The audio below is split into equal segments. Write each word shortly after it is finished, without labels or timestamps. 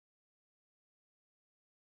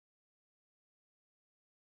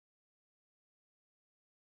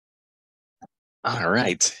All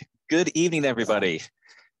right. Good evening, everybody.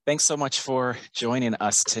 Thanks so much for joining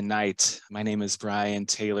us tonight. My name is Brian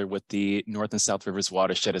Taylor with the North and South Rivers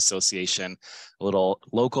Watershed Association, a little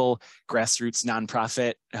local grassroots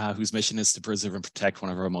nonprofit whose mission is to preserve and protect one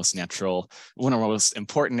of our most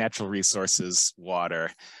important natural resources, water.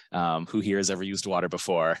 Who here has ever used water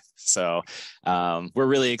before? So we're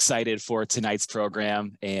really excited for tonight's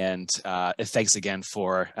program, and thanks again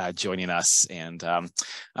for joining us and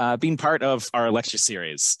being part of our lecture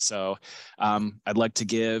series. So I'd like to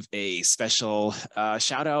give a special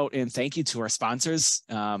shout out and thank you to our sponsors,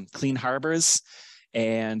 Clean Harbors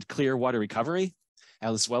and Clear Water Recovery,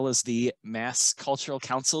 as well as the Mass Cultural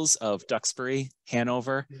Councils of Duxbury,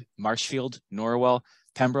 Hanover, Marshfield, Norwell,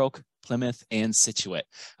 Pembroke, Plymouth, and Scituate.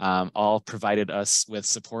 All provided us with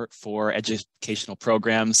support for educational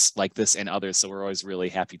programs like this and others. So we're always really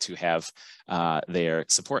happy to have their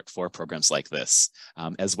support for programs like this,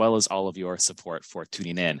 as well as all of your support for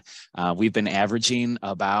tuning in. We've been averaging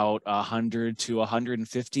about 100 to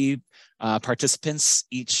 150 participants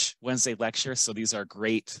each Wednesday lecture. So these are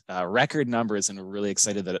great record numbers, and we're really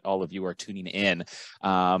excited that all of you are tuning in.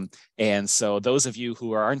 And so those of you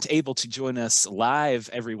who aren't able to join us live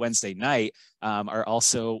every Wednesday night are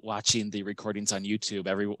also watching the recordings on YouTube.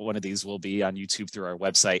 Every one of these will be on YouTube through our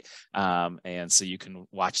website. And so you can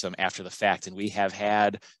watch them after the fact. And we have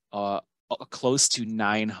had close to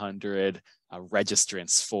 900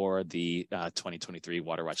 registrants for the 2023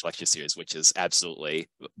 WaterWatch lecture series, which is absolutely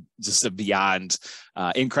just beyond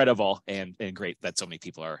incredible and great that so many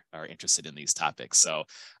people are interested in these topics. So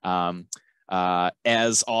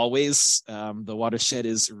as always, the Watershed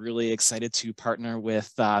is really excited to partner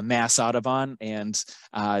with Mass Audubon, and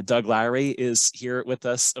Doug Lowry is here with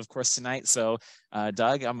us, of course, tonight. So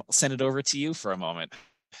Doug, I'll send it over to you for a moment.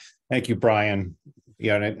 Thank you, Brian.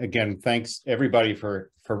 Yeah, and again, thanks everybody for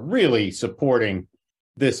really supporting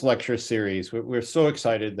this lecture series. We're so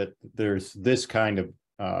excited that there's this kind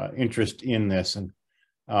of interest in this, and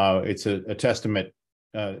it's a testament.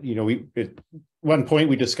 At one point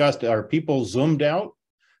we discussed, are people zoomed out?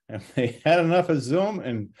 Have they had enough of Zoom?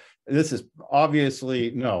 And this is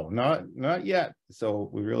obviously not yet. So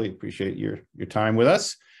we really appreciate your time with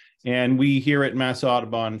us, and we here at Mass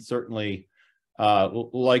Audubon certainly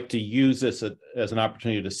like to use this as an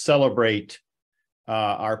opportunity to celebrate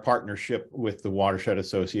our partnership with the Watershed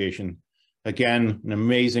Association. Again, an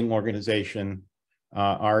amazing organization.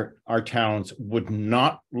 Our towns would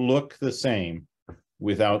not look the same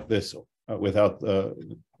without this, without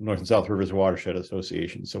the North and South Rivers Watershed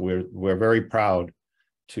Association. So we're very proud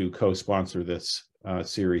to co-sponsor this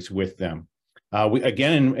series with them. We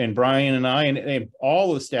again, and Brian and I and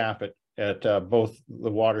all the staff at both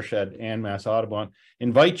the Watershed and Mass Audubon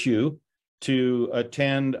invite you to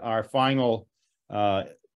attend our final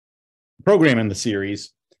program in the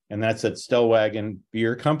series, and that's at Stellwagen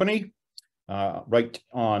Beer Company, right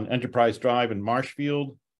on Enterprise Drive in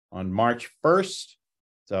Marshfield on March 1st.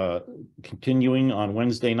 It's continuing on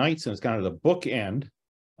Wednesday nights, and it's kind of the bookend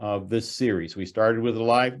of this series. We started with a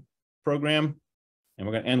live program, and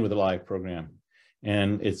we're going to end with a live program.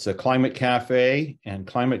 And it's a climate cafe, and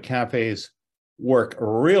climate cafes work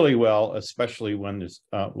really well, especially when there's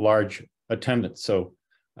large attendance. So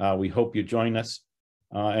we hope you join us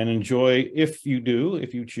and enjoy, if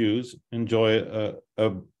you choose, enjoy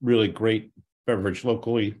a really great beverage,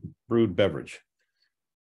 locally brewed beverage.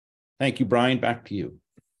 Thank you, Brian. Back to you.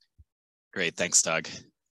 Great. Thanks, Doug.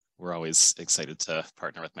 We're always excited to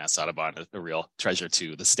partner with Mass Audubon, a real treasure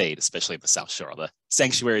to the state, especially the South Shore. The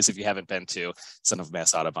sanctuaries, if you haven't been to some of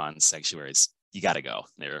Mass Audubon's sanctuaries, you got to go.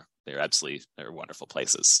 They're wonderful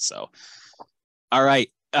places. So, all right.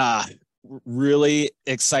 Really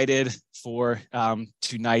excited for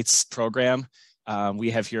tonight's program.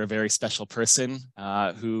 We have here a very special person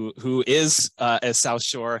who is a South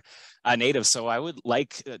Shore native. So I would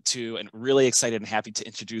like to, and really excited and happy to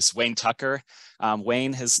introduce Wayne Tucker.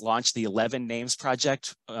 Wayne has launched the 11 Names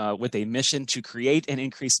Project with a mission to create and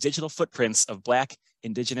increase digital footprints of Black,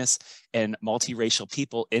 Indigenous, and multiracial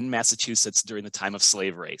people in Massachusetts during the time of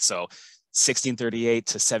slavery. So 1638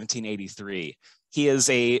 to 1783.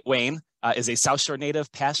 Wayne is a South Shore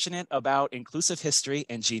native passionate about inclusive history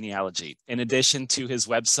and genealogy. In addition to his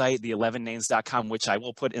website, the11names.com, which I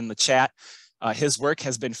will put in the chat, his work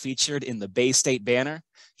has been featured in the Bay State Banner.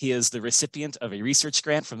 He is the recipient of a research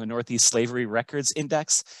grant from the Northeast Slavery Records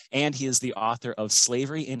Index, and he is the author of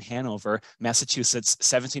Slavery in Hanover, Massachusetts,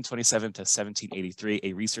 1727 to 1783,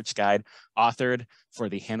 a research guide authored for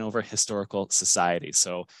the Hanover Historical Society.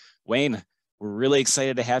 So, Wayne, we're really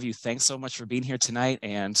excited to have you. Thanks so much for being here tonight,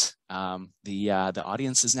 and the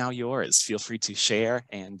audience is now yours. Feel free to share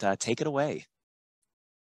and take it away.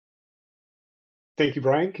 Thank you,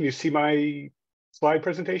 Brian. Can you see my slide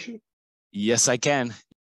presentation? Yes, I can.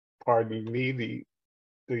 Pardon me,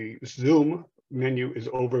 the Zoom menu is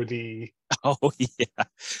over the Oh, yeah.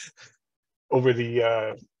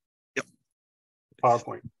 Yep.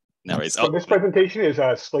 PowerPoint. No worries. So this presentation is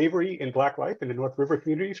Slavery in Black Life in the North River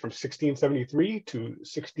Communities from 1673 to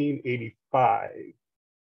 1685.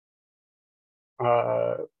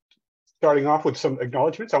 Starting off with some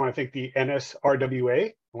acknowledgements, I want to thank the NSRWA.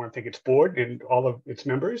 I want to thank its board and all of its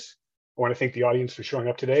members. I want to thank the audience for showing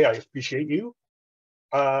up today. I appreciate you.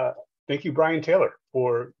 Thank you, Brian Taylor,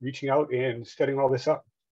 for reaching out and setting all this up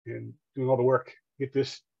and doing all the work to get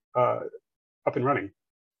this up and running.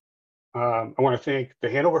 I want to thank the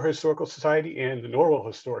Hanover Historical Society and the Norwell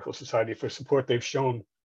Historical Society for support they've shown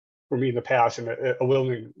for me in the past and a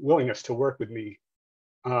willingness to work with me.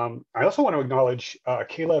 I also want to acknowledge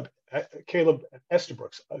Caleb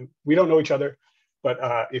Estabrooks. We don't know each other,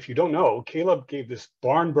 but if you don't know, Caleb gave this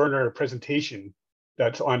barn burner presentation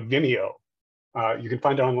that's on Vimeo. You can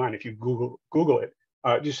find it online if you Google it.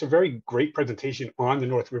 Just a very great presentation on the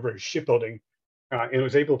North River shipbuilding, and it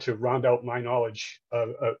was able to round out my knowledge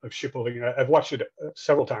of shipbuilding. I've watched it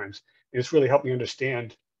several times, and it's really helped me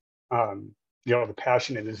understand, the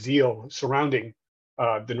passion and the zeal surrounding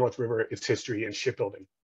the North River, its history, and shipbuilding.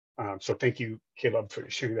 So thank you, Caleb, for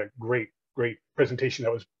sharing that great presentation.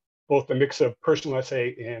 That was both a mix of personal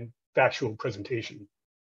essay and factual presentation.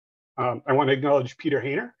 I want to acknowledge Peter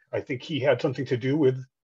Hayner. I think he had something to do with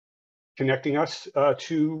connecting us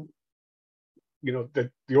to, the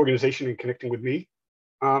organization and connecting with me.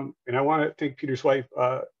 And I want to thank Peter's wife,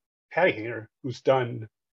 Patty Hayner, who's done,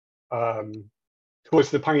 who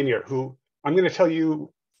was the pioneer, who I'm going to tell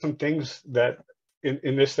you some things that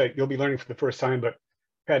in this that you'll be learning for the first time, but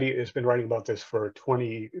Patty has been writing about this for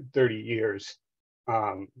 20, 30 years.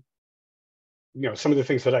 Some of the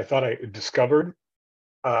things that I thought I discovered,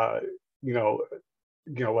 like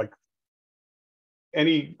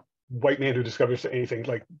any white man who discovers anything,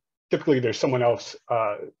 like typically there's someone else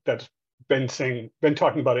that's been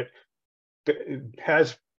talking about it,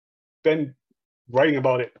 has been writing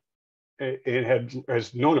about it, and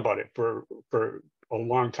has known about it for a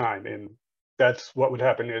long time. And that's what would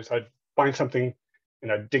happen is I'd find something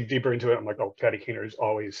and I'd dig deeper into it. I'm like, oh, Patty Hayner's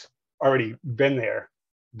already been there,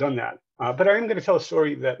 done that. But I am going to tell a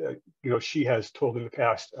story that she has told in the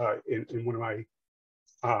past in one of my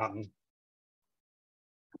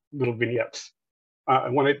little vignettes. I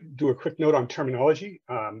want to do a quick note on terminology.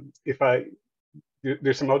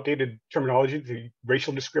 There's some outdated terminology, the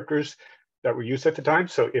racial descriptors that were used at the time.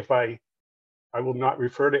 So if I will not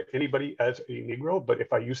refer to anybody as a Negro, but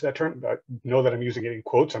if I use that term, know that I'm using it in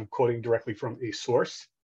quotes. I'm quoting directly from a source.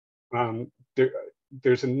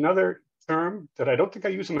 There's another term that I don't think I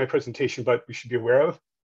use in my presentation, but we should be aware of.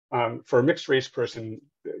 For a mixed race person,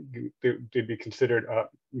 they'd be considered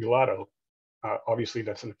mulatto. Obviously,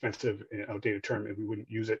 that's an offensive and outdated term, and we wouldn't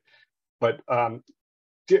use it. But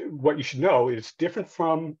what you should know is different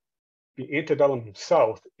from the antebellum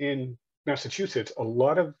South in Massachusetts. A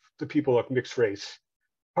lot of the people of mixed race,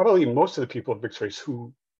 probably most of the people of mixed race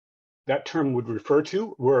who that term would refer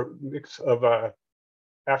to, were a mix of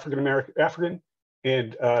African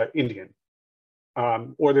and Indian,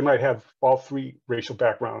 or they might have all three racial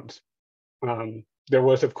backgrounds. There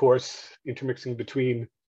was, of course, intermixing between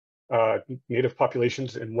Native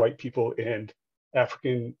populations and white people and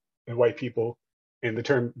African and white people, and the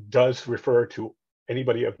term does refer to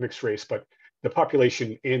anybody of mixed race, but the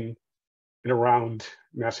population in and around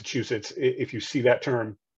Massachusetts, if you see that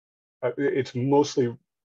term, it's mostly,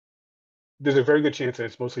 there's a very good chance that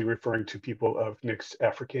it's mostly referring to people of mixed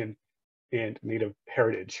African and Native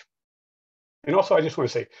heritage. And also, I just want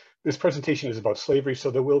to say, this presentation is about slavery, so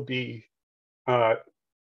there will be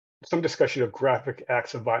some discussion of graphic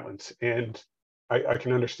acts of violence, and I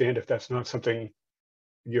can understand if that's not something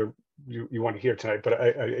you want to hear tonight, but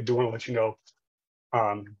I do want to let you know,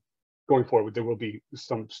 going forward, there will be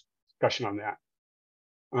some discussion on that.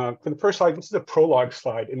 For the first slide, this is a prologue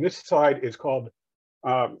slide, and this slide is called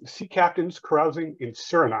Sea Captains Carousing in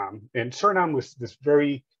Suriname. And Suriname was this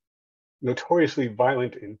very notoriously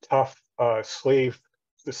violent and tough slave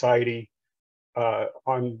society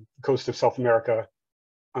on the coast of South America.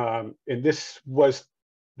 And this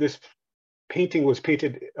painting was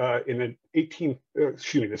painted in the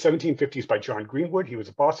 1750s by John Greenwood. He was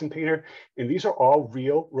a Boston painter, and these are all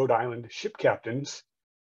real Rhode Island ship captains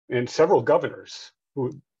and several governors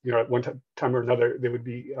who, at one time or another, they would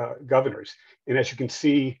be governors. And as you can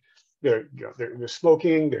see, they're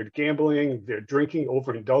smoking, they're gambling, they're drinking,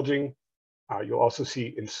 overindulging. You'll also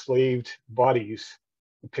see enslaved bodies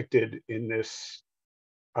depicted in this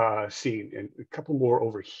seen, and a couple more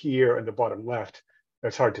over here in the bottom left.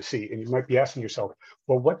 That's hard to see, and you might be asking yourself,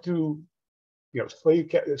 well, what do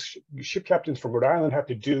ship captains from Rhode Island have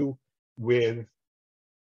to do with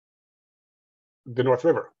the North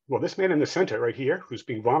River? Well, this man in the center right here, who's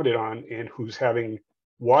being vomited on and who's having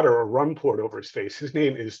water or rum poured over his face, his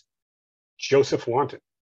name is Joseph Wanton.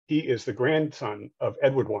 He is the grandson of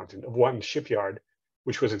Edward Wanton of Wanton Shipyard,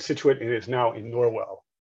 which was in Scituate and is now in Norwell.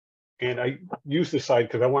 And I use this slide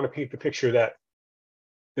because I want to paint the picture that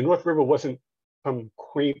the North River wasn't some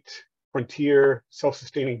quaint frontier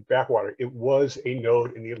self-sustaining backwater. It was a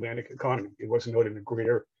node in the Atlantic economy. It was a node in the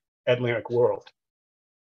greater Atlantic world.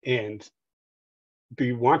 And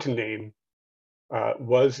the Wanton name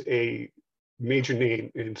was a major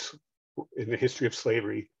name in the history of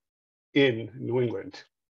slavery in New England.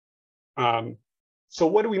 So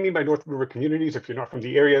what do we mean by North River communities? If you're not from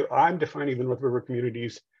the area, I'm defining the North River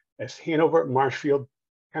communities as Hanover, Marshfield,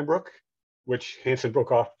 Pembroke, which Hanson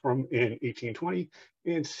broke off from in 1820,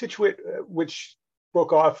 and Scituate, which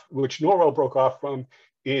Norwell broke off from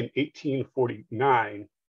in 1849.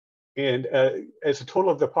 And as a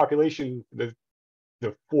total of the population, the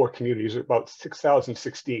four communities are about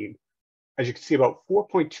 6,016. As you can see, about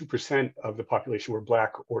 4.2% of the population were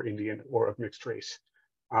Black or Indian or of mixed race.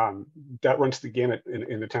 That runs the gamut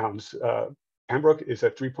in the towns. Pembroke is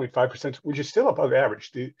at 3.5%, which is still above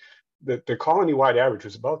average. The colony-wide average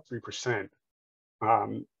was about 3%.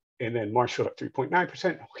 And then Marshfield at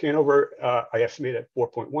 3.9%. Hanover, I estimate at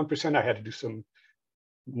 4.1%. I had to do some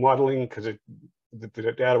modeling because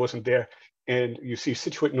the data wasn't there. And you see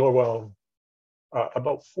Scituate, Norwell,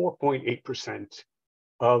 about 4.8%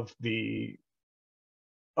 of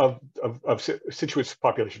Scituate's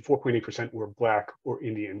population, 4.8% were Black or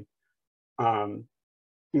Indian.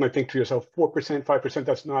 You might think to yourself, 4%, 5%,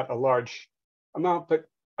 that's not a large amount, but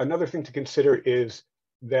another thing to consider is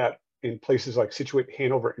that in places like Scituate,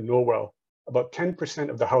 Hanover, and Norwell, about 10%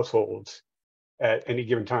 of the households at any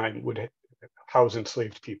given time would house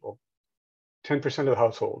enslaved people. 10% of the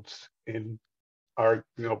households in our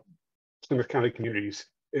Plymouth County communities,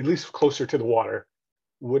 at least closer to the water,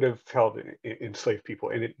 would have held enslaved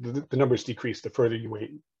people, and the numbers decrease the further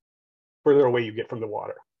away you get from the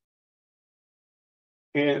water.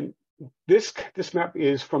 And this map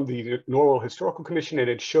is from the Norwell Historical Commission, and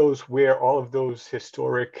it shows where all of those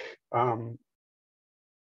historic,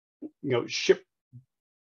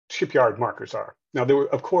 shipyard markers are. Now there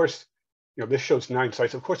were, of course, this shows 9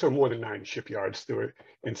 sites. Of course, there were more than 9 shipyards. There were,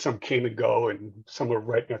 and some came and go, and some were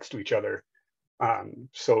right next to each other.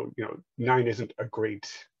 So 9 isn't a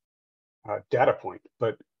great data point,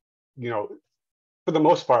 but for the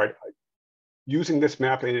most part, using this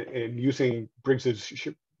map and using Briggs's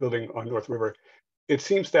shipbuilding on North River, it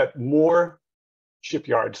seems that more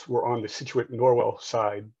shipyards were on the Scituate Norwell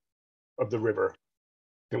side of the river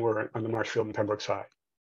than were on the Marshfield and Pembroke side.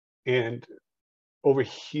 And over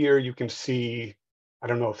here you can see, I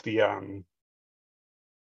don't know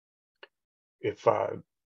if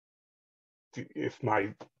if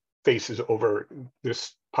my face is over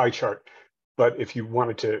this pie chart, but if you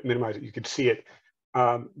wanted to minimize it, you could see it.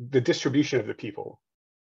 The distribution of the people,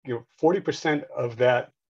 40% of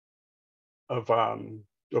that,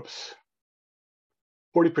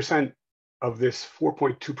 40% of this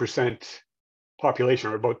 4.2%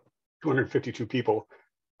 population, or about 252 people,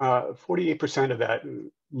 48% of that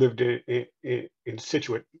lived in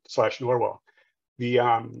Scituate / Norwell.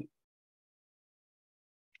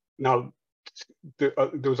 Now, there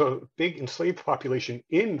was a big enslaved population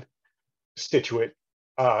in Scituate,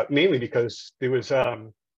 mainly because there was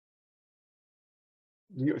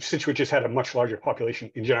Scituate just had a much larger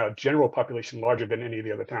population in general population larger than any of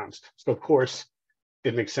the other towns. So of course,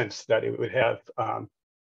 it makes sense that it would have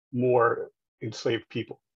more enslaved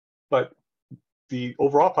people. But the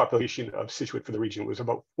overall population of Scituate for the region was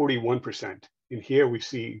about 41%. And here we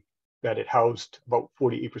see that it housed about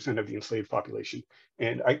 48% of the enslaved population.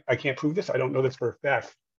 And I can't prove this, I don't know this for a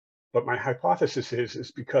fact, but my hypothesis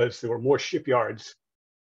is because there were more shipyards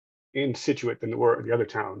in Scituate than there were in the other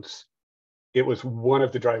towns, it was one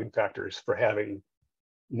of the driving factors for having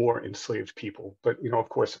more enslaved people. But of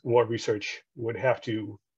course, more research would have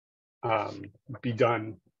to be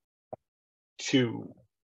done to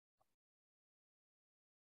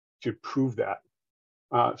prove that.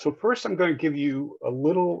 So first, I'm going to give you a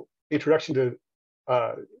little introduction to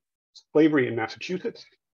slavery in Massachusetts.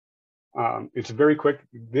 It's very quick.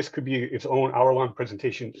 This could be its own hour-long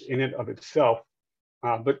presentation in and of itself.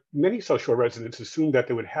 But many South Shore residents assumed that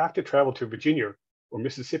they would have to travel to Virginia or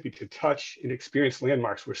Mississippi to touch and experience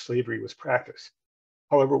landmarks where slavery was practiced.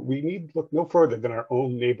 However, we need look no further than our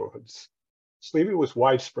own neighborhoods. slavery was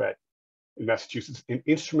widespread in Massachusetts and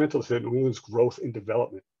instrumental to New England's growth and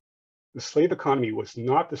development. The slave economy was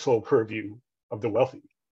not the sole purview of the wealthy.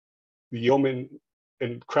 The yeoman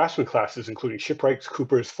and craftsman classes, including shipwrights,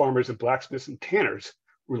 coopers, farmers, and blacksmiths and tanners,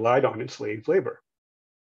 relied on enslaved labor.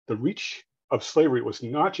 The reach of slavery was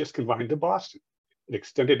not just confined to Boston. It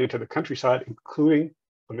extended into the countryside, including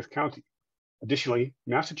Plymouth County. Additionally,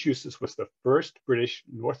 Massachusetts was the first British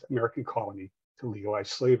North American colony to legalize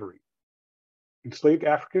slavery. Enslaved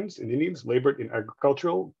Africans and Indians labored in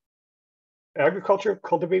agriculture,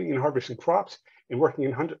 cultivating and harvesting crops, and working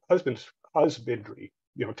in husbandry,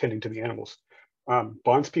 tending to the animals.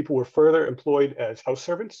 Bondspeople were further employed as house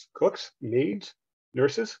servants, cooks, maids,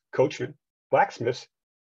 nurses, coachmen, blacksmiths,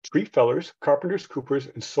 tree fellers, carpenters, coopers,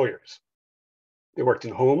 and sawyers. They worked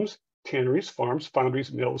in homes, tanneries, farms,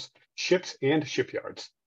 foundries, mills, ships, and shipyards.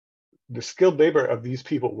 The skilled labor of these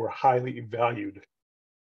people were highly valued.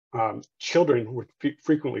 Children were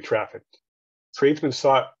frequently trafficked. Tradesmen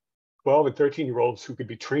sought 12 and 13-year-olds who could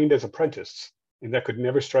be trained as apprentices and that could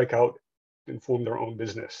never strike out and form their own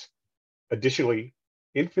business. Additionally,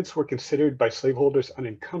 infants were considered by slaveholders an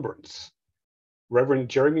encumbrance. Reverend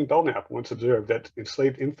Jeremy Belknap once observed that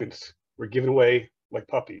enslaved infants were given away like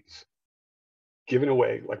puppies. Given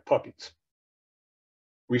away like puppies.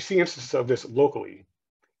 We see instances of this locally.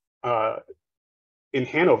 In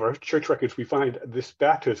Hanover, church records, we find this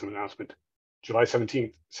baptism announcement. July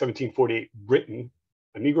 17th, 1748, Britain,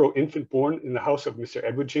 a Negro infant born in the house of Mr.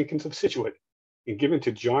 Edward Jenkins of Scituate and given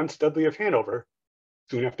to John Studley of Hanover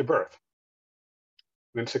soon after birth.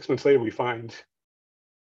 Then 6 months later, we find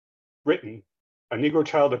Britain, a Negro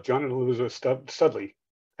child of John and Elizabeth Studley,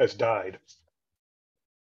 has died.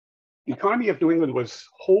 The economy of New England was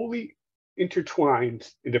wholly intertwined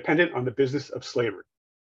and dependent on the business of slavery.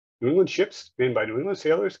 New England ships manned by New England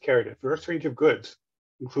sailors carried a diverse range of goods,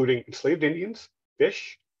 including enslaved Indians,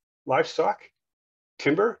 fish, livestock,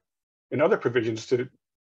 timber, and other provisions to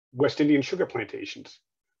West Indian sugar plantations.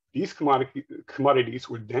 These commodities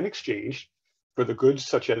were then exchanged for the goods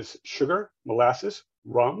such as sugar, molasses,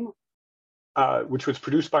 rum, which was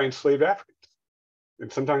produced by enslaved Africans.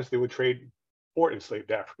 And sometimes they would trade for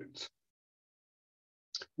enslaved Africans.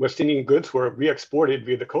 West Indian goods were re-exported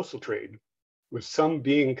via the coastal trade, with some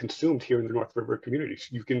being consumed here in the North River communities.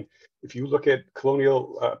 If you look at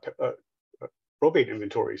colonial probate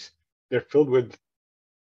inventories, they're filled with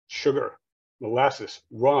sugar, molasses,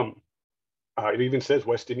 rum. It even says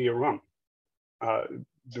West India rum.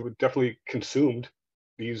 They were definitely consumed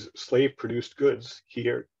these slave-produced goods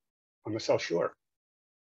here on the South Shore.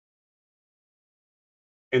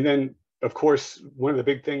 And then, of course, one of the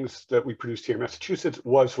big things that we produced here in Massachusetts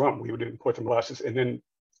was rum. We would import the molasses and then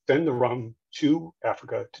send the rum to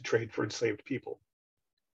Africa to trade for enslaved people.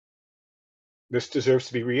 This deserves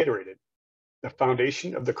to be reiterated. The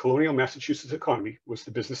foundation of the colonial Massachusetts economy was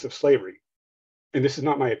the business of slavery. And this is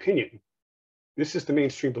not my opinion. This is the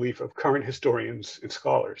mainstream belief of current historians and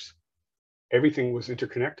scholars. Everything was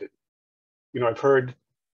interconnected. I've heard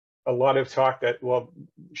a lot of talk that, well,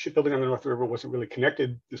 shipbuilding on the North River wasn't really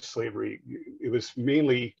connected to slavery. It was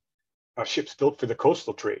mainly ships built for the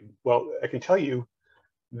coastal trade. Well, I can tell you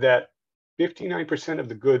that 59% of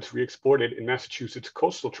the goods re-exported in Massachusetts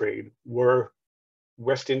coastal trade were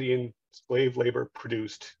West Indian slave labor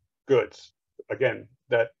produced goods. Again,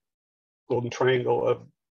 that golden triangle of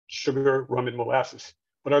sugar, rum, and molasses,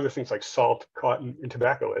 but other things like salt, cotton, and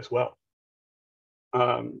tobacco as well.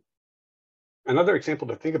 Another example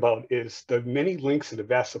to think about is the many links in the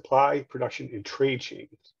vast supply, production, and trade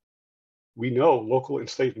chains. We know local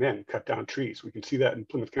enslaved men cut down trees. We can see that in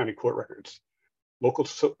Plymouth County court records. Local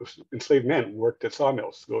enslaved men worked at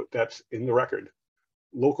sawmills. So that's in the record.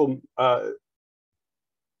 Local, they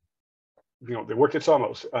worked at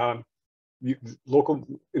sawmills. Local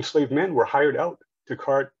enslaved men were hired out to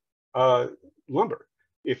cart lumber.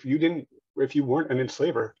 If you weren't an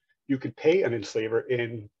enslaver, you could pay an enslaver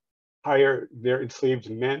and hire their enslaved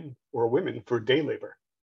men or women for day labor.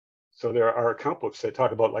 So there are account books that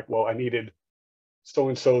talk about, like, well, I needed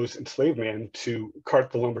so-and-so's enslaved man to cart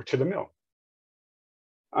the lumber to the mill.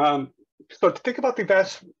 So to think about the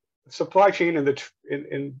vast supply chain and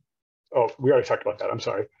oh, we already talked about that. I'm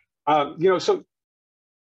sorry. So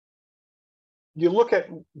you look at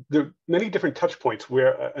the many different touch points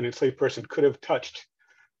where an enslaved person could have touched.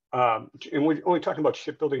 And we're only talking about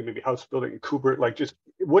shipbuilding, maybe house building, cooper, like just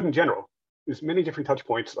wood in general. There's many different touch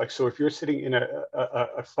points. Like, so if you're sitting in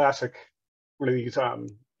a classic, one of these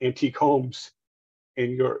antique homes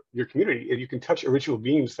in your community, and you can touch original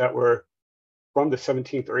beams that were from the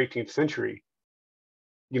 17th or 18th century,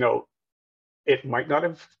 it might not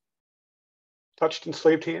have touched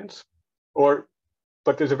enslaved hands,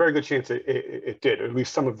 but there's a very good chance it did, or at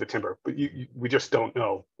least some of the timber, but we just don't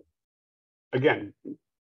know. Again,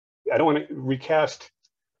 I don't want to recast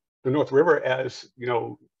the North River as,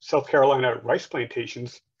 South Carolina rice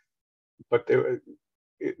plantations, but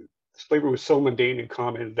slavery was so mundane and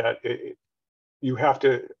common that you have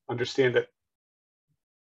to understand that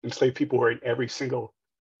enslaved people were in every single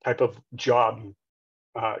type of job.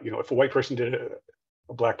 If a white person did it,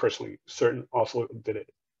 a black person certain also did it.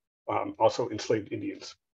 Also enslaved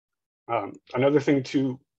Indians. Another thing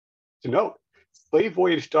to note,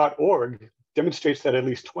 slavevoyage.org demonstrates that at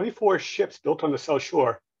least 24 ships built on the South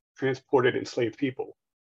Shore transported enslaved people,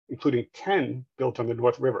 including 10 built on the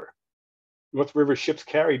North River. North River ships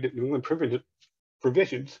carried New England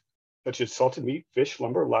provisions such as salted meat, fish,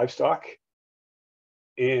 lumber, livestock,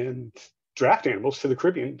 and draft animals to the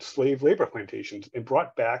Caribbean slave labor plantations and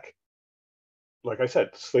brought back, like I said,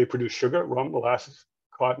 slave-produced sugar, rum, molasses,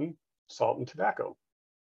 cotton, salt, and tobacco.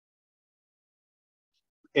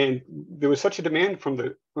 And there was such a demand from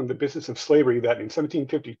the business of slavery that in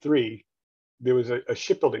 1753 there was a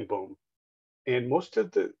shipbuilding boom, and most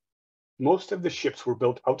of the ships were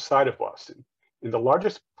built outside of Boston, and the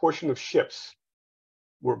largest portion of ships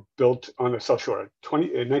were built on the South Shore.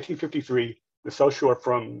 In 1953, the South Shore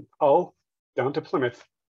from Hull down to Plymouth,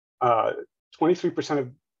 23%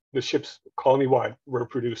 of the ships colony-wide were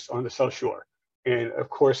produced on the South Shore, and of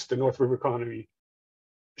course the North River economy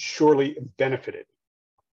surely benefited.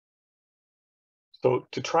 So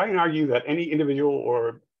to try and argue that any individual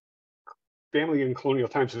or family in colonial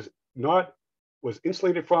times was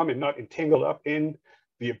insulated from and not entangled up in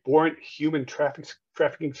the abhorrent human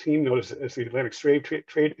trafficking scheme known as the Atlantic slave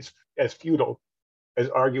trade is as futile as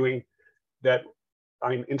arguing that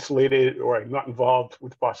I'm insulated or I'm not involved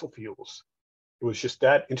with fossil fuels. It was just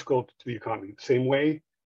that integral to the economy. The same way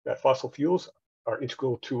that fossil fuels are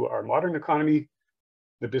integral to our modern economy,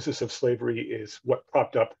 the business of slavery is what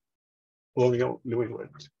propped up colonial New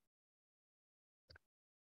England.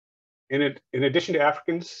 In addition to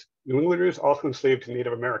Africans, New Englanders also enslaved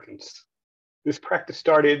Native Americans. This practice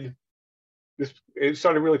started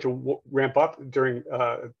really to ramp up during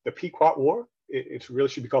the Pequot War. It really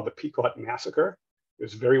should be called the Pequot Massacre. It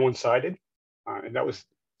was very one-sided, and that was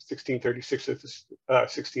 1636 to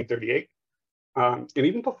 1638. And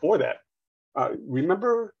even before that,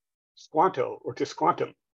 remember Squanto or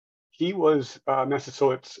Tisquantum? He was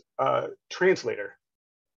Massasoit's translator.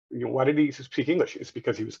 Why did he speak English? It's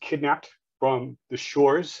because he was kidnapped from the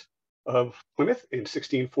shores of Plymouth in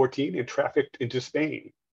 1614 and trafficked into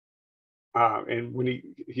Spain. And when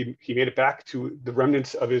he made it back to the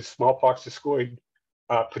remnants of his smallpox-destroyed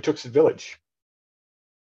Patuxent village.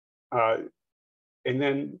 And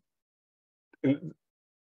then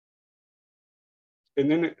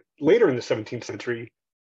later in the 17th century,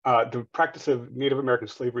 the practice of Native American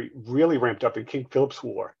slavery really ramped up in King Philip's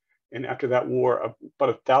War. And after that war,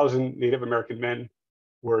 about 1,000 Native American men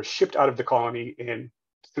were shipped out of the colony and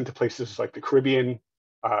sent to places like the Caribbean,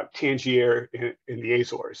 Tangier, and the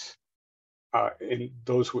Azores. And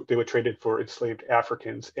they were traded for enslaved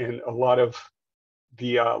Africans, and a lot of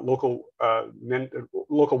the local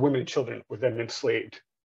women and children were then enslaved.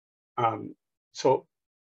 So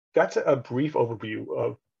that's a brief overview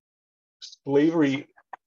of slavery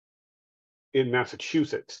in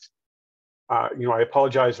Massachusetts. I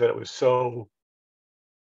apologize that it was so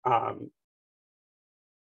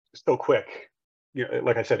quick.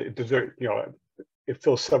 Like I said, it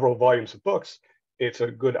fills several volumes of books. It's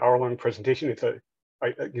a good hour-long presentation. It's a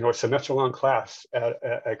semester-long class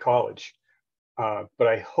at college. But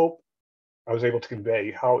I hope I was able to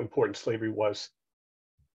convey how important slavery was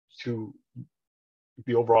to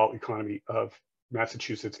the overall economy of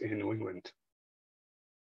Massachusetts and New England.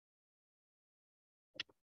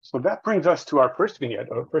 So that brings us to our first vignette,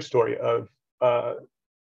 or first story of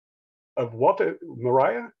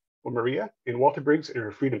Maria and Walter Briggs in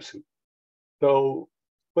her freedom suit. So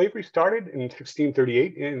slavery started in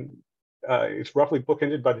 1638, and it's roughly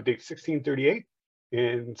bookended by the date 1638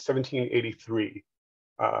 and 1783.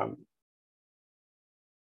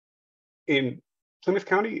 In Plymouth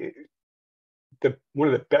County, one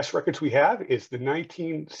of the best records we have is the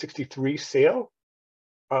 1963 sale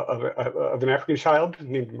of an African child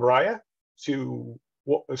named Mariah to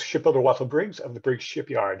shipbuilder Walter Briggs of the Briggs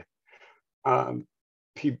shipyard.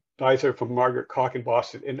 He buys her from Margaret Cock in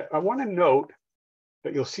Boston. And I want to note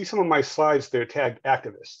that you'll see some of my slides there tagged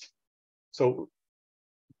activists. So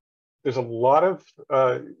there's a lot of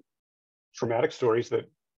traumatic stories that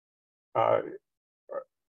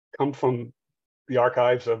come from the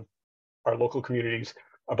archives of our local communities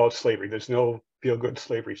about slavery. There's no feel-good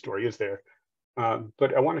slavery story, is there?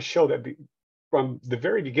 But I want to show that from the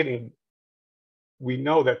very beginning, we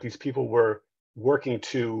know that these people were working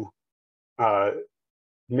to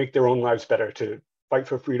make their own lives better, to fight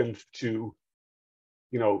for freedom, to,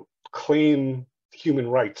 claim human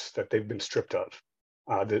rights that they've been stripped of.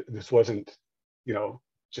 This wasn't,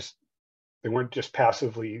 just, they weren't just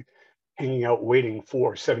passively hanging out waiting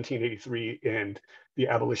for 1783 and the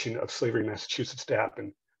abolition of slavery in Massachusetts to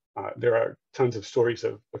happen. There are tons of stories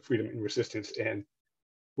of freedom and resistance, and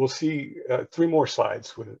we'll see 3 more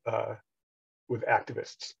slides with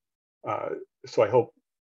activists. So I hope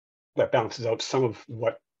that balances out some of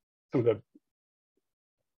the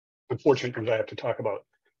unfortunate things I have to talk about.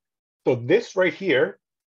 So this right here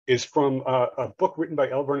is from a book written by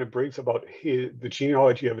L. Vernon Briggs about the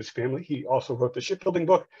genealogy of his family. He also wrote the shipbuilding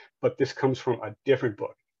book, but this comes from a different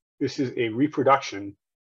book. This is a reproduction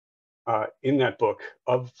in that book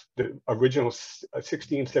of the original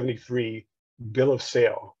 1673 bill of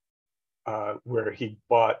sale, where he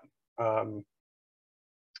bought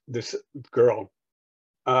this girl.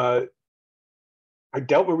 I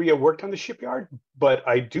doubt Maria worked on the shipyard, but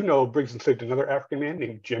I do know Briggs enslaved another African man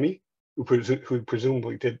named Jimmy, who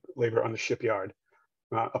presumably did labor on the shipyard.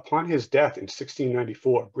 Upon his death in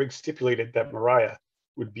 1694, Briggs stipulated that Maria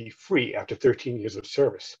would be free after 13 years of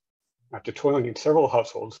service. After toiling in several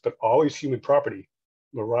households, but always human property,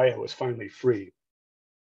 Maria was finally free.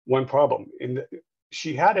 One problem,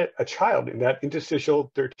 she had a child in that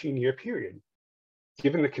interstitial 13-year period.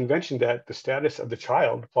 Given the convention that the status of the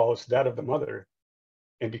child follows that of the mother,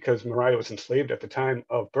 and because Maria was enslaved at the time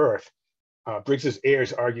of birth, Briggs's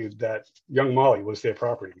heirs argued that young Molly was their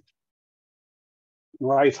property.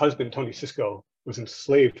 Maria's husband, Tony Cisco, was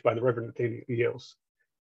enslaved by the Reverend Nathaniel Eales.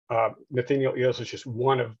 Nathaniel Eales was just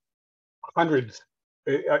one of hundreds.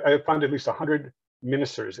 I found at least 100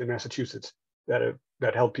 ministers in Massachusetts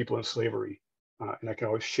that held people in slavery, and I can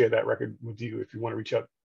always share that record with you if you want to reach out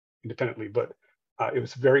independently. But it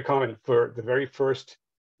was very common for the very first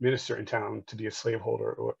minister in town to be a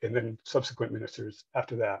slaveholder, and then subsequent ministers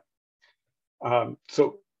after that.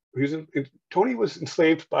 So Tony was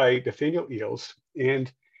enslaved by Nathaniel Eales,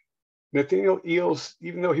 and Nathaniel Eales,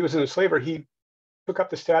 even though he was an enslaver, he took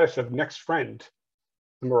up the status of next friend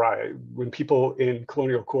to Maria. When people in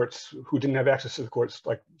colonial courts who didn't have access to the courts,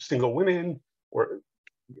 like single women or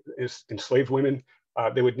enslaved women,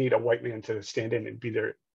 they would need a white man to stand in and be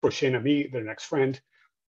their prochain ami, their next friend.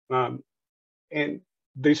 And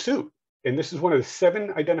they sued. And this is one of the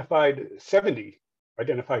 70 identified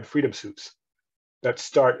freedom suits that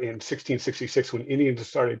start in 1666, when Indians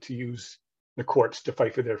started to use the courts to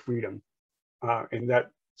fight for their freedom. And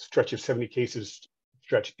that stretch of 70 cases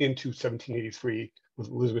stretch into 1783 with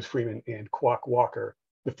Elizabeth Freeman and Quock Walker,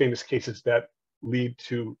 the famous cases that lead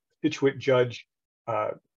to Scituate Judge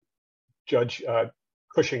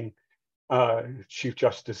Cushing, Chief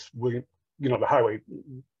Justice William, the highway,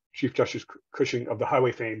 Chief Justice Cushing of the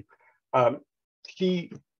highway fame.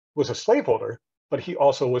 He was a slaveholder, but he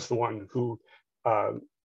also was the one who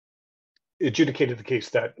adjudicated the case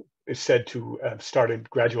that is said to have started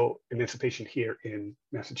gradual emancipation here in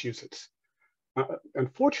Massachusetts.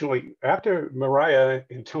 Unfortunately, after Maria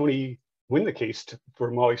and Tony win the case for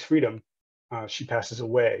Molly's freedom, she passes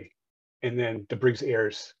away, and then the Briggs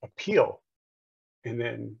heirs appeal, and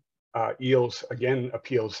then Eales again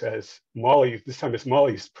appeals as Molly, this time it's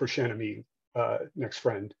Molly's prochain ami, next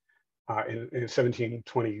friend. In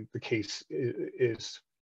 1720, the case is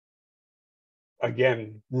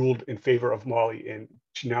again ruled in favor of Molly, and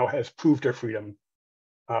she now has proved her freedom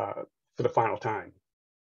for the final time.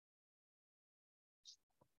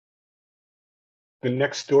 The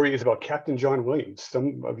next story is about Captain John Williams.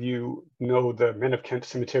 Some of you know the Men of Kent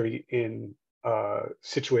Cemetery in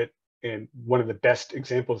Scituate, and one of the best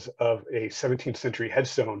examples of a 17th century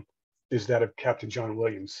headstone is that of Captain John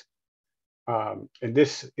Williams. And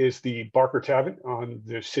this is the Barker Tavern on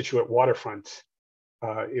the Scituate waterfront.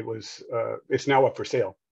 It's now up for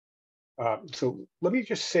sale. So let me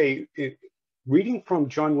just say, reading from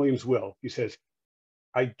John Williams' will, he says,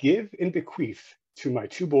 "I give and bequeath to my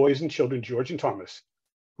 2 boys and children, George and Thomas,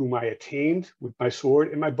 whom I attained with my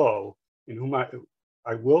sword and my bow, and whom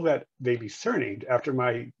I will that they be surnamed after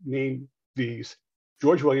my name, these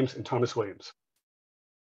George Williams and Thomas Williams.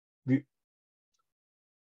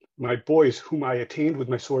 My boys whom I attained with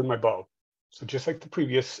my sword and my bow." So just like the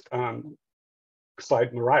previous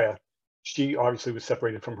slide, Maria, she obviously was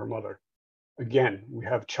separated from her mother. Again, we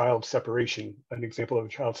have child separation, an example of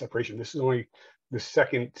child separation. This is only the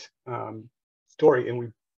second story, and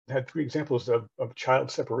we've had 3 examples of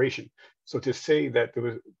child separation. So to say that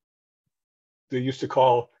they used to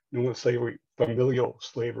call New England slavery familial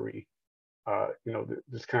slavery,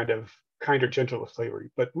 this kind of kinder, gentler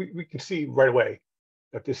slavery. But we can see right away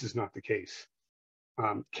that this is not the case.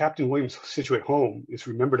 Captain Williams' Scituate home is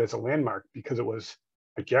remembered as a landmark because it was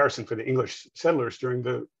a garrison for the English settlers during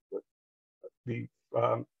the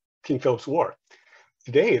King Philip's War.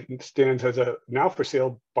 Today, it stands as a now for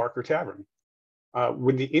sale Barker Tavern.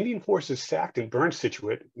 When the Indian forces sacked and burned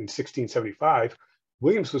Scituate in 1675,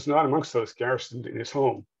 Williams was not amongst those garrisoned in his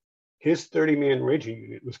home. His 30-man ranging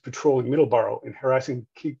unit was patrolling Middleborough and harassing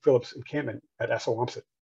King Philip's encampment at Assawamsett.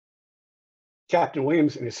 Captain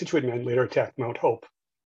Williams and his Scituate men later attacked Mount Hope,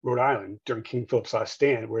 Rhode Island, during King Philip's last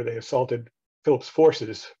stand, where they assaulted Philip's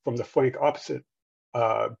forces from the flank opposite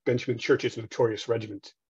Benjamin Church's notorious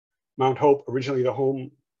regiment. Mount Hope, originally known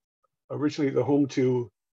to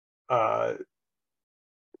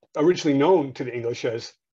the English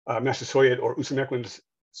as Massasoit or Usamequin's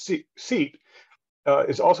seat,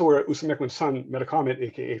 is also where Usamequin's son Metacomet,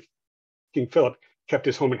 aka King Philip, kept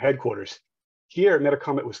his home and headquarters. Here,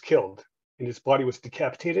 Metacomet was killed, and his body was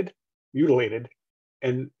decapitated, mutilated,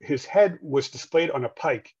 and his head was displayed on a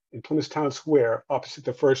pike in Plymouth Town Square opposite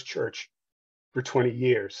the First Church for 20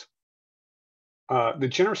 years. The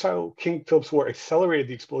genocidal King Philip's War accelerated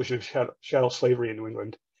the explosion of chattel slavery in New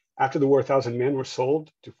England. After the war, 1,000 men were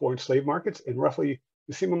sold to foreign slave markets, and roughly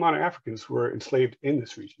the same amount of Africans were enslaved in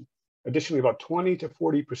this region. Additionally, about 20 to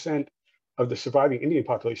 40% of the surviving Indian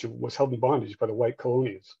population was held in bondage by the white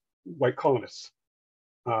colonists.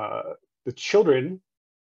 The children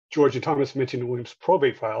George and Thomas mentioned in Williams'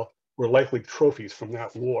 probate file were likely trophies from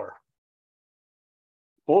that war.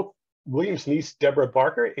 Both Williams' niece, Deborah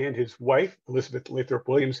Barker, and his wife, Elizabeth Lathrop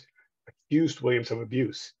Williams, accused Williams of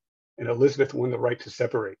abuse, and Elizabeth won the right to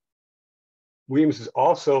separate. Williams is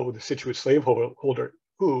also the Scituate slaveholder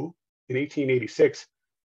who, in 1886,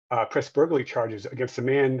 pressed burglary charges against a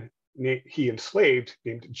man he enslaved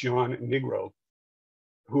named John Negro,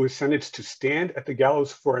 who was sentenced to stand at the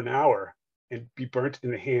gallows for an hour and be burnt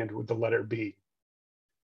in the hand with the letter B.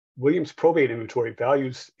 Williams' probate inventory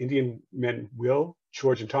values Indian men Will,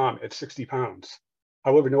 George, and Tom at 60 pounds.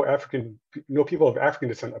 However, no people of African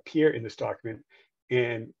descent appear in this document,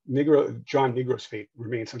 and John Negro's fate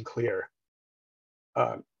remains unclear.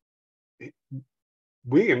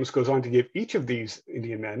 Williams goes on to give each of these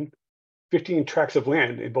Indian men 15 tracts of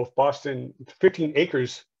land in both Boston, 15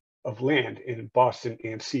 acres of land in Boston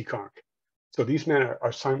and Seekonk. So these men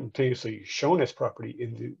are simultaneously shown as property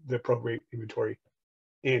in the probate inventory,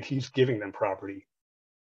 and he's giving them property.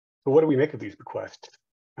 So what do we make of these bequests?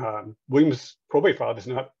 Williams' probate file does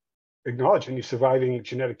not acknowledge any surviving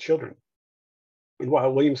genetic children. And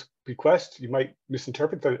while Williams' bequests, you might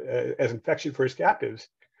misinterpret as affection for his captives,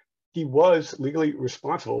 he was legally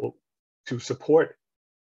responsible to support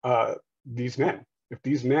these men. If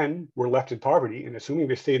these men were left in poverty, and assuming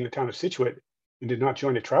they stayed in the town of Scituate and did not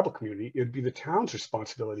join a tribal community, it would be the town's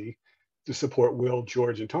responsibility to support Will,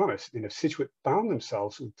 George, and Thomas. And if Scituate found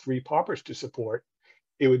themselves with 3 paupers to support,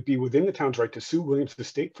 it would be within the town's right to sue Williams'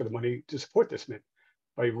 estate for the money to support this men.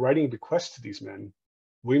 By writing bequests to these men,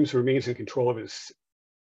 Williams remains in control of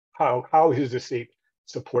how his estate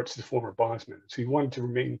supports the former bondsmen. So he wanted to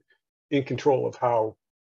remain in control of how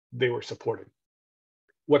they were supported.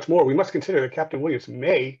 What's more, we must consider that Captain Williams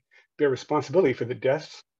may bear responsibility for the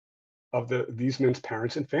deaths of these men's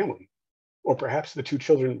parents and family. Or perhaps the 2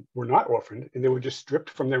 children were not orphaned and they were just stripped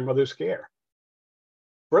from their mother's care.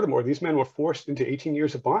 Furthermore, these men were forced into 18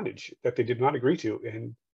 years of bondage that they did not agree to,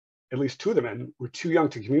 and at least 2 of the men were too young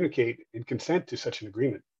to communicate and consent to such an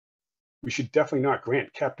agreement. We should definitely not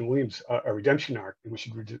grant Captain Williams a redemption arc, and we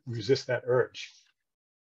should resist that urge.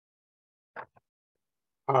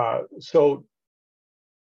 So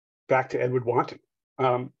back to Edward Wanton.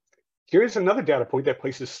 Here is another data point that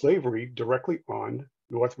places slavery directly on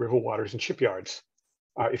North River waters and shipyards.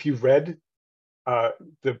 If you've read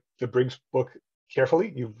the Briggs book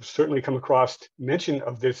carefully, you've certainly come across mention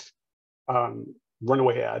of this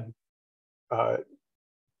runaway ad,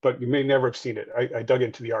 but you may never have seen it. I dug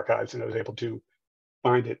into the archives and I was able to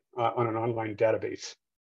find it on an online database.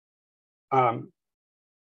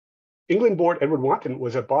 England-born Edward Wanton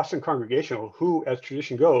was a Boston Congregational who, as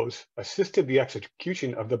tradition goes, assisted the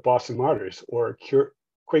execution of the Boston martyrs, or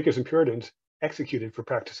Quakers and Puritans executed for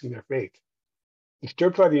practicing their faith.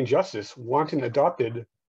 Disturbed by the injustice, Wanton adopted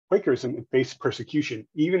Quakerism and faced persecution,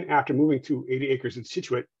 even after moving to 80 acres in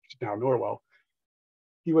Scituate, which is now Norwell.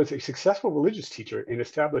 He was a successful religious teacher and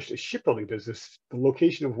established a shipbuilding business, the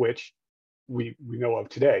location of which we know of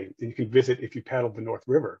today, and you can visit if you paddle the North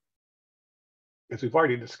River. As we've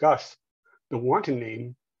already discussed, the Wanton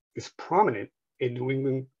name is prominent in New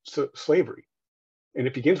England slavery, and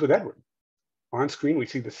it begins with Edward. on screen, we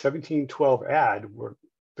see the 1712 ad where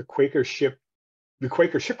the Quaker ship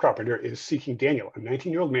carpenter is seeking Daniel, a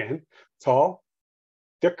 19-year-old man, tall,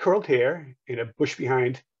 thick curled hair, and a bush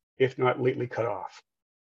behind, if not lately cut off.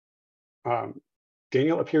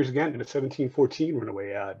 Daniel appears again in a 1714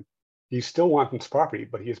 runaway ad. He's still Wanton's property,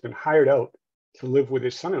 but he has been hired out to live with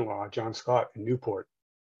his son-in-law, John Scott, in Newport.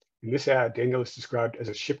 In this ad, Daniel is described as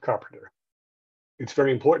a ship carpenter. It's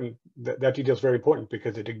very important, that detail is very important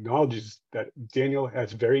because it acknowledges that Daniel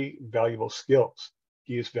has very valuable skills.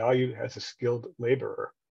 He is valued as a skilled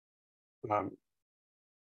laborer. And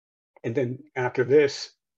then after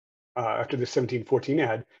this 1714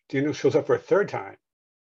 ad, Daniel shows up for a third time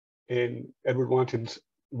in Edward Wanton's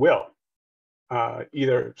will,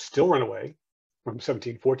 either still run away from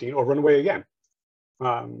 1714 or run away again.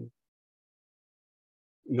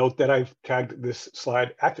 Note that I've tagged this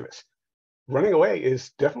slide activist. Running away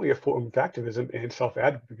is definitely a form of activism and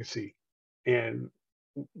self-advocacy. And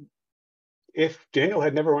if Daniel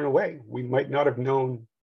had never run away, we might not have known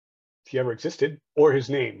he ever existed or his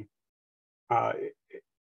name.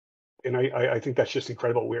 And I think that's just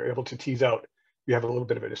incredible. We're able to tease out, we have a little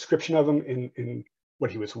bit of a description of him in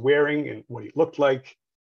what he was wearing and what he looked like.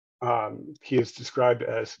 He is described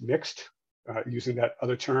as mixed, using that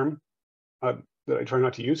other term that I try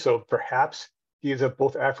not to use. So perhaps he is of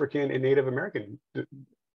both African and Native American.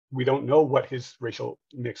 We don't know what his racial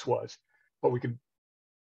mix was, but we could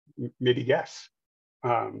maybe guess.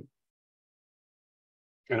 And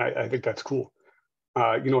I think that's cool.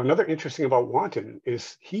 Another interesting about Wanton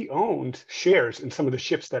is he owned shares in some of the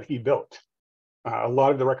ships that he built. A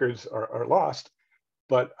lot of the records are lost,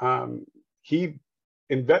 but one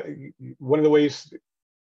of the ways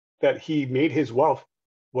that he made his wealth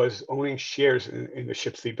was owning shares in the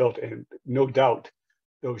ships he built, and no doubt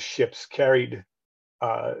those ships carried,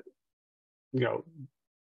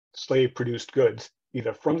 slave-produced goods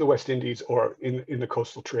either from the West Indies or in the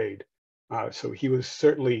coastal trade. So he was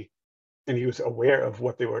certainly, and he was aware of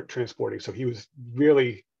what they were transporting. So he was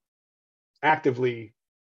really actively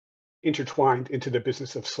intertwined into the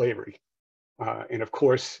business of slavery. And of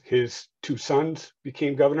course, his two sons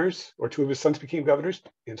became governors, or two of his sons became governors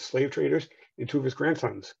and slave traders, and two of his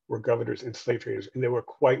grandsons were governors and slave traders, and they were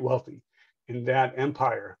quite wealthy. And that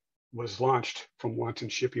empire was launched from Wanton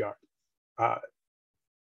shipyard.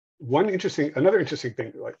 Another interesting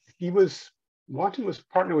thing, Wanton was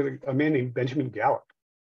partnered with a man named Benjamin Gallup.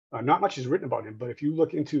 Not much is written about him, but if you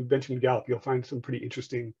look into Benjamin Gallup, you'll find some pretty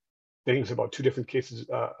interesting things about two different cases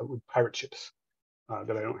with pirate ships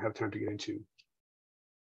that I don't have time to get into,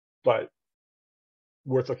 but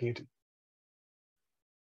worth looking into.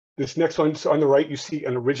 This next one, so on the right, you see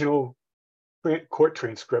an original court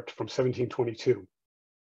transcript from 1722.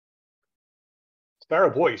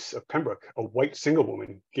 Sarah Boyce of Pembroke, a white single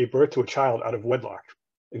woman, gave birth to a child out of wedlock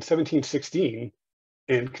in 1716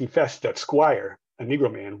 and confessed that Squire, a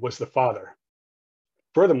Negro man, was the father.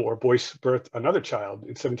 Furthermore, Boyce birthed another child in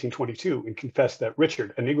 1722 and confessed that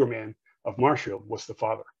Richard, a Negro man of Marshfield, was the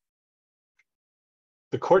father.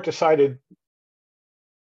 The court decided,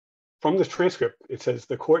 from this transcript, it says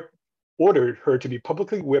the court ordered her to be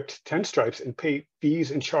publicly whipped 10 stripes and pay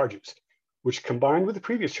fees and charges, which combined with the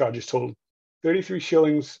previous charges totaled 33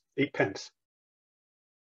 shillings, 8 pence.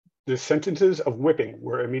 The sentences of whipping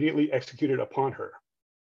were immediately executed upon her.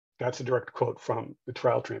 That's a direct quote from the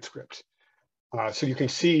trial transcript. So you can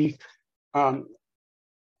see, I'll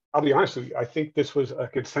be honest with you, I think this was a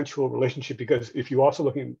consensual relationship, because if you also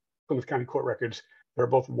look in Plymouth County court records, there are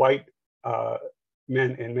both white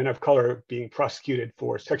men and men of color being prosecuted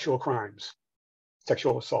for sexual crimes,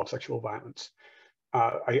 sexual assault, sexual violence.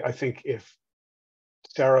 I think if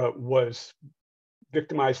Sarah was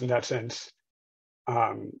victimized in that sense,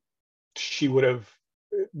 she would have,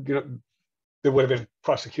 they would have been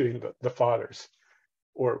prosecuting the fathers,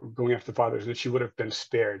 or going after the fathers, and she would have been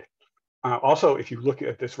spared. Also, if you look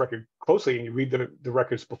at this record closely and you read the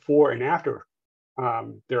records before and after,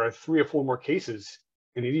 there are 3 or 4 more cases,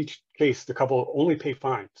 and in each case, the couple only pay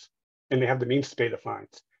fines, and they have the means to pay the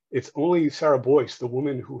fines. It's only Sarah Boyce, the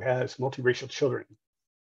woman who has multiracial children,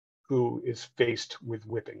 who is faced with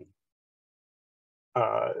whipping.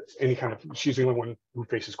 She's the only one who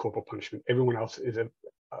faces corporal punishment. Everyone else is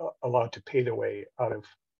allowed to pay their way out of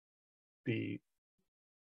the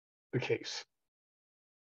case.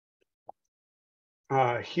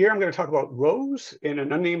 Here I'm going to talk about Rose and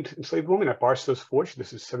an unnamed enslaved woman at Barstow's Forge.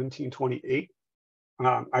 This is 1728.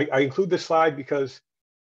 I include this slide because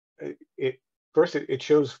it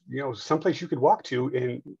shows, someplace you could walk to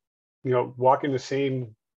and, walk in the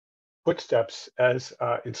same footsteps as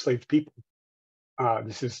enslaved people.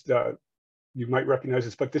 This is you might recognize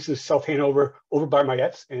this, but this is South Hanover, over by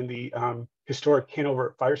Mayette's and the historic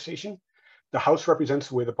Hanover Fire Station. The house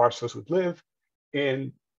represents where the Barstows would live,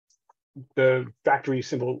 and the factory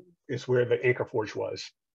symbol is where the anchor forge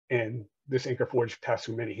was. And this anchor forge passed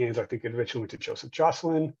through many hands. I think it eventually went to Joseph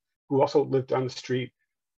Jocelyn, who also lived down the street.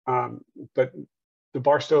 But the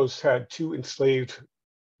Barstows had 2 enslaved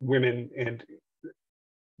women, and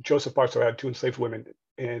Joseph Barstow had 2 enslaved women,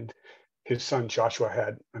 and his son Joshua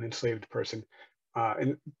had an enslaved person.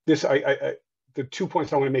 And this, the 2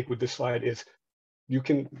 points I want to make with this slide is you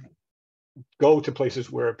can go to places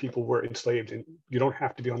where people were enslaved, and you don't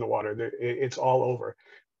have to be on the water. It's all over.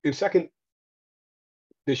 And second,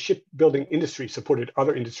 the shipbuilding industry supported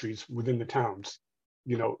other industries within the towns.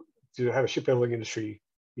 You know, to have a shipbuilding industry,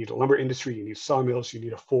 you need a lumber industry, you need sawmills, you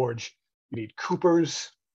need a forge, you need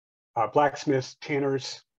coopers, blacksmiths,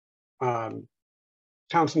 tanners.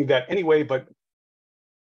 Towns need that anyway, but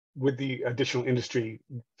with the additional industry,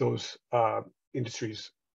 those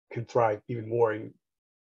industries can thrive even more and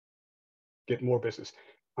get more business.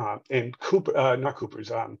 And not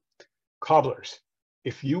coopers, cobblers.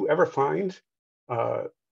 If you ever find an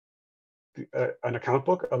account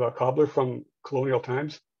book of a cobbler from colonial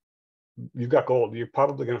times, you've got gold. You're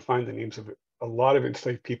probably going to find the names of a lot of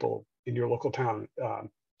enslaved people in your local town.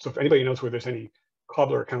 So if anybody knows where there's any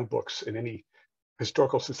cobbler account books in any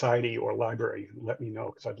historical society or library, let me know,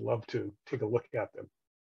 because I'd love to take a look at them.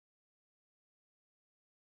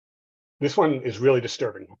 This one is really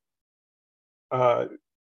disturbing.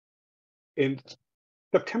 In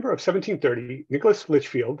September of 1730, Nicholas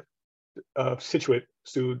Litchfield of Scituate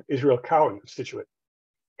sued Israel Cowing of Scituate.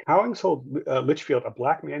 Cowing sold Litchfield a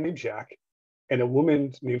black man named Jack and a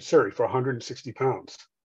woman named Surrey for 160 pounds,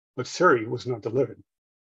 but Surrey was not delivered.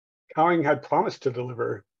 Cowing had promised to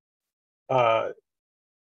deliver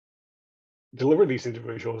these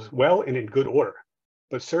individuals well and in good order,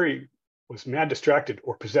 but Surrey was mad distracted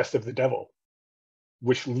or possessed of the devil,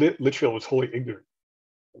 which Litchfield was wholly ignorant.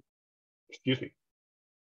 Excuse me.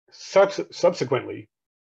 Subsequently,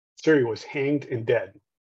 Surrey was hanged and dead.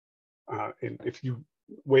 And if you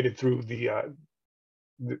waded through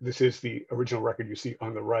this is the original record you see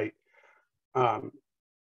on the right.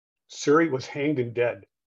 Surrey was hanged and dead.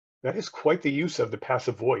 That is quite the use of the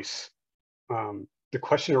passive voice. The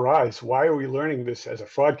question arises, why are we learning this as a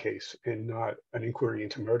fraud case and not an inquiry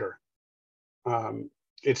into murder?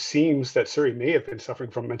 It seems that Surrey may have been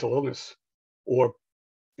suffering from mental illness, or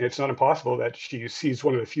it's not impossible that she seized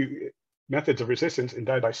one of the few methods of resistance and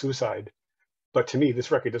died by suicide. But to me,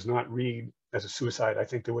 this record does not read as a suicide. I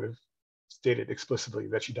think they would have stated explicitly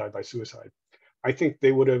that she died by suicide. I think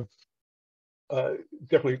they would have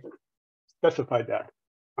definitely specified that.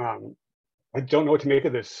 I don't know what to make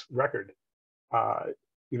of this record.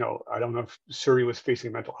 You know, I don't know if Surrey was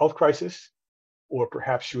facing a mental health crisis, or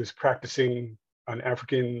perhaps she was practicing an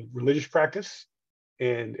African religious practice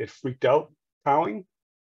and it freaked out Cowing.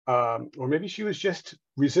 Or maybe she was just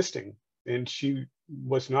resisting and she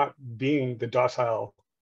was not being the docile,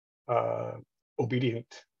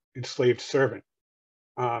 obedient, enslaved servant.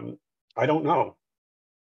 I don't know.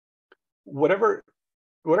 Whatever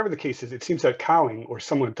the case is, it seems that Cowing or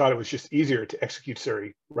someone thought it was just easier to execute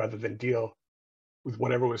Surrey rather than deal with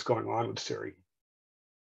whatever was going on with Surrey.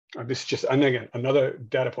 This is just, and again, another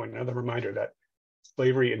data point, another reminder that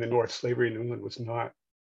slavery in the North, slavery in New England was not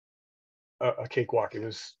a cakewalk. It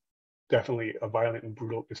was definitely a violent and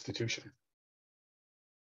brutal institution.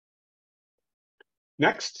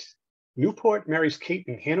 Next, Newport marries Kate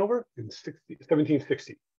in Hanover in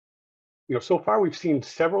 1760. You know, so far we've seen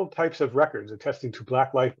several types of records attesting to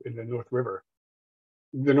Black life in the North River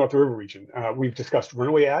region. We've discussed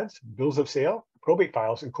runaway ads, bills of sale, probate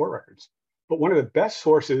files, and court records. But one of the best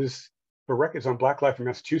sources for records on Black life in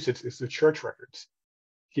Massachusetts is the church records.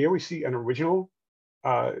 Here we see an original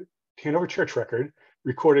Hanover church record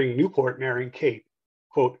recording Newport marrying Kate,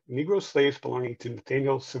 quote, Negro slaves belonging to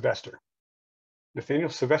Nathaniel Sylvester. Nathaniel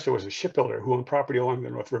Sylvester was a shipbuilder who owned property along the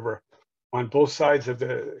North River on both sides of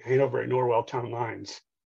the Hanover and Norwell town lines.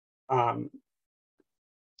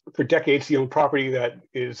 For decades, he owned property that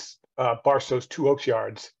is Barstow's Two Oaks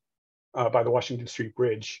yards by the Washington Street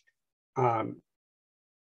Bridge in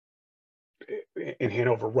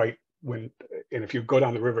Hanover, right when, and if you go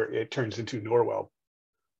down the river, it turns into Norwell.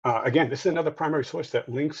 Again, this is another primary source that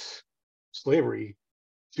links slavery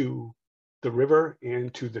to the river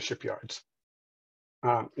and to the shipyards.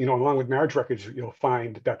 You know, along with marriage records, you'll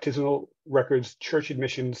find baptismal records, church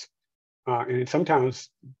admissions, and in some towns,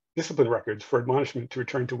 discipline records for admonishment to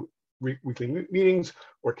return to weekly meetings,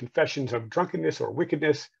 or confessions of drunkenness or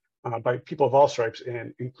wickedness by people of all stripes,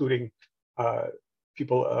 and including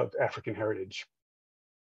people of African heritage.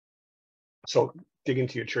 So dig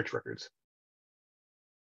into your church records.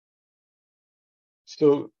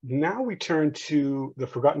 So now we turn to the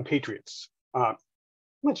Forgotten Patriots. Pretty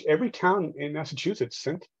much every town in Massachusetts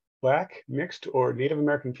sent Black, mixed, or Native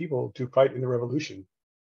American people to fight in the Revolution.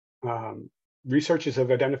 Researchers have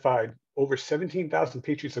identified over 17,000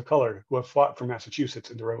 patriots of color who have fought for Massachusetts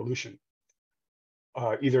in the Revolution,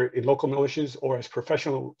 either in local militias or as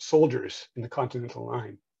professional soldiers in the Continental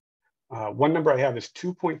Line. One number I have is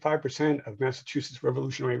 2.5% of Massachusetts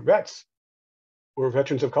Revolutionary vets were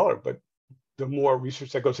veterans of color, but the more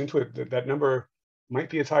research that goes into it, that number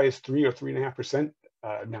might be as high as 3 or 3.5%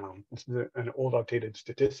 now. This is an old, outdated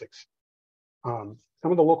statistics. Some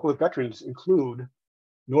of the local veterans include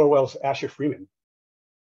Norwell's Asher Freeman.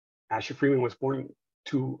 Asher Freeman was born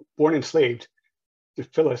enslaved to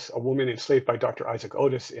Phyllis, a woman enslaved by Dr. Isaac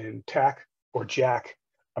Otis, and Tack, or Jack,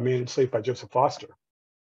 a man enslaved by Joseph Foster.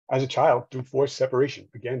 As a child, through forced separation,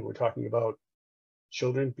 again, we're talking about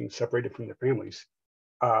children being separated from their families.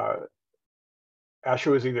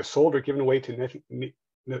 Asher was either sold or given away to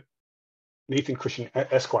Nathan Christian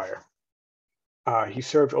Esquire. He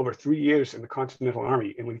served over 3 years in the Continental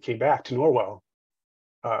Army, and when he came back to Norwell,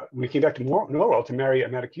 to marry a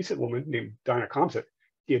Mattakeesit woman named Dinah Comsett,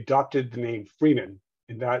 he adopted the name Freeman,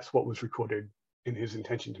 and that's what was recorded in his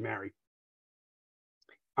intention to marry.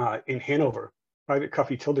 In Hanover, Private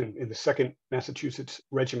Cuffy Tilden in the 2nd Massachusetts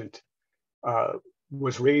Regiment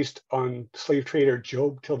was raised on slave trader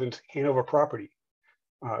Job Tilden's Hanover property.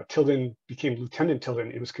 Tilden became Lieutenant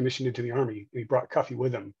Tilden and was commissioned into the Army, and he brought Cuffy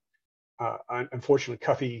with him. Unfortunately,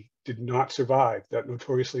 Cuffy did not survive that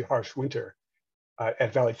notoriously harsh winter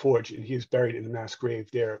at Valley Forge, and he is buried in the mass grave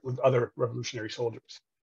there with other Revolutionary soldiers.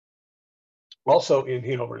 Also in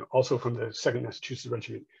Hanover, and also from the 2nd Massachusetts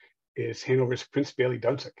Regiment, is Hanover's Prince Bailey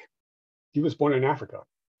Dunsink. He was born in Africa.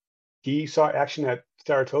 He saw action at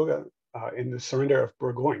Saratoga in the surrender of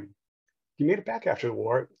Burgoyne. He made it back after the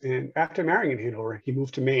war, and after marrying in Hanover, he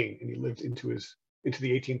moved to Maine, and he lived into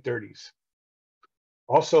the 1830s.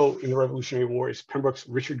 Also in the Revolutionary War is Pembroke's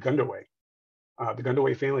Richard Gundaway. The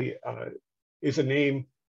Gundaway family is a name,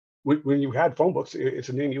 when you had phone books, it's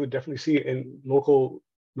a name you would definitely see in local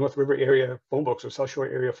North River area phone books or South Shore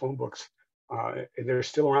area phone books. And they're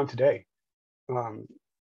still around today,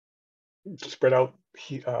 spread out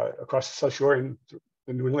across the South Shore and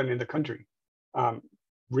the New England and the country.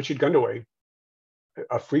 Richard Gundaway,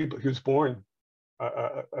 he was born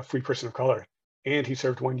a free person of color, and he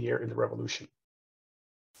served 1 year in the Revolution.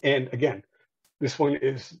 And again, this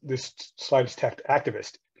slide is tagged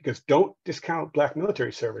activist, because don't discount Black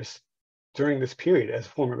military service during this period as a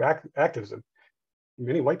form of activism.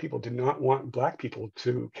 Many white people did not want Black people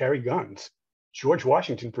to carry guns. George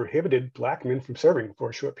Washington prohibited Black men from serving for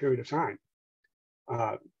a short period of time.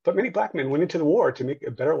 But many Black men went into the war to make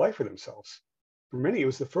a better life for themselves. For many, it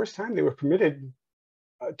was the first time they were permitted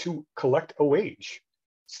to collect a wage.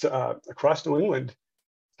 Across New England,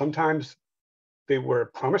 sometimes they were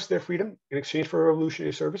promised their freedom in exchange for a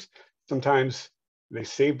revolutionary service. Sometimes they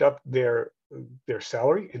saved up their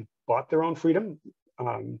salary and bought their own freedom.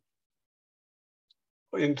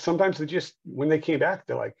 And sometimes they just, when they came back,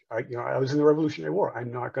 they're like, I was in the Revolutionary War.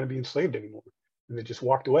 I'm not going to be enslaved anymore. And they just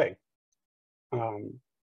walked away.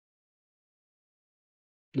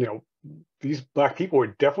 These Black people were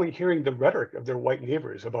definitely hearing the rhetoric of their white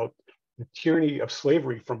neighbors about the tyranny of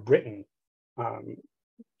slavery from Britain.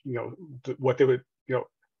 What they would,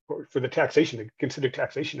 for the taxation, they considered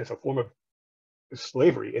taxation as a form of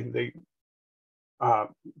slavery. And they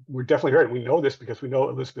were definitely heard. We know this because we know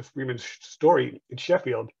Elizabeth Freeman's story in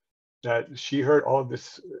Sheffield, that she heard all of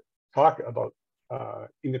this talk about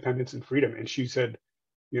independence and freedom. And she said,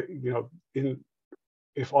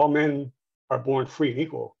 if all men are born free and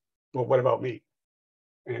equal, well, what about me?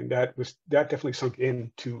 And that definitely sunk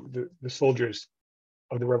into the soldiers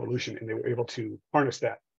of the Revolution, and they were able to harness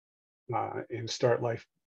that and start life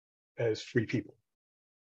as free people.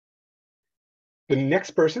 The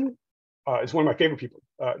next person is one of my favorite people.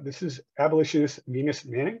 This is abolitionist Venus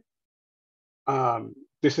Manning.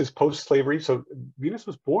 This is post-slavery. So Venus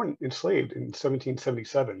was born enslaved in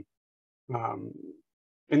 1777. And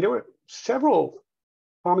there were several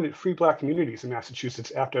prominent free Black communities in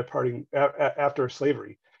Massachusetts after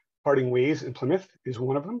slavery. Parting Ways in Plymouth is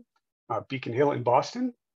one of them. Beacon Hill in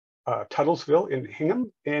Boston, Tuttlesville in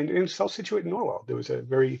Hingham, and in South Scituate in Norwell. There was a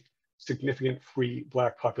very significant free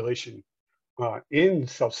Black population in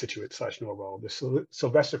South Scituate / Norwell. The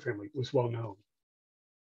Sylvester family was well known.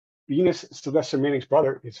 Venus Sylvester Manning's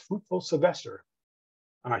brother is Fruitful Sylvester.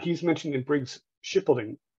 He's mentioned in Briggs'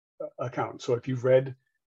 shipbuilding account. So if you've read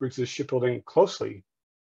Briggs' shipbuilding closely,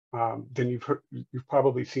 then you've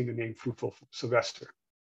probably seen the name Fruitful Sylvester.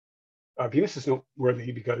 Venus is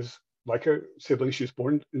noteworthy because, like her siblings, she was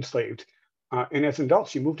born enslaved, and as an adult,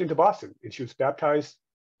 she moved into Boston, and she was baptized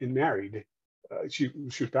and married. She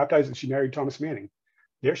was baptized and she married Thomas Manning.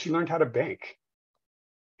 There, she learned how to bank,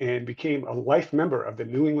 and became a life member of the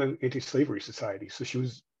New England Anti-Slavery Society. So she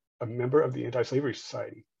was a member of the Anti-Slavery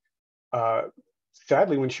Society.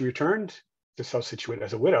 Sadly, when she returned to South Scituate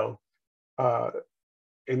as a widow, and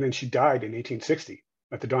then she died in 1860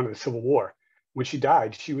 at the dawn of the Civil War. When she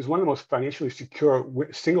died, she was one of the most financially secure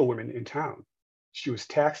single women in town. She was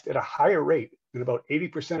taxed at a higher rate than about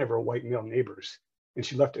 80% of her white male neighbors, and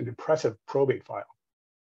she left an impressive probate file.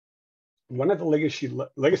 One of the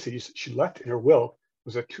legacies she left in her will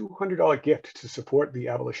was a $200 gift to support the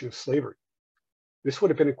abolition of slavery. This would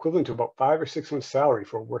have been equivalent to about 5 or 6 months' salary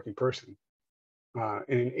for a working person. And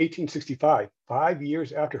in 1865, 5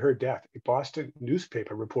 years after her death, a Boston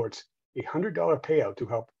newspaper reports a $100 payout to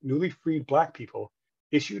help newly freed Black people,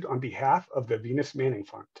 issued on behalf of the Venus Manning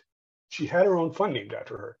Fund. She had her own fund named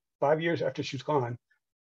after her. 5 years after she was gone,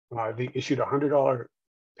 they issued a $100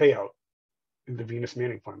 payout in the Venus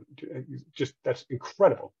Manning Fund. Just, that's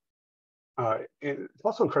incredible. And it's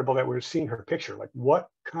also incredible that we're seeing her picture. Like, what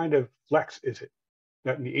kind of flex is it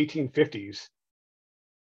that in the 1850s,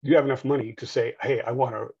 you have enough money to say, hey, I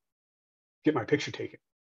want to get my picture taken?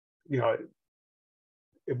 You know,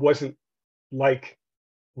 it wasn't like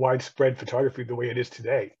widespread photography the way it is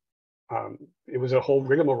today. It was a whole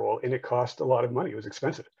rigmarole, and it cost a lot of money. It was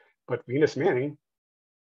expensive. But Venus Manning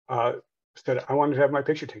said, I wanted to have my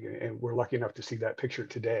picture taken, and we're lucky enough to see that picture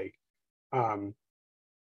today.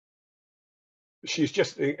 She's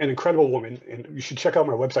just an incredible woman, and you should check out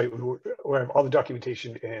my website where I have all the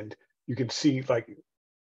documentation, and you can see, like,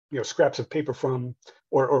 you know, scraps of paper from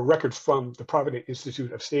or records from the Provident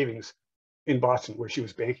Institute of Savings in Boston, where she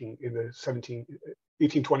was banking in the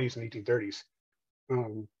 1820s and 1830s.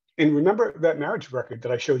 And remember that marriage record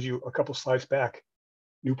that I showed you a couple slides back,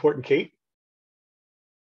 Newport and Kate?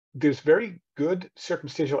 There's very good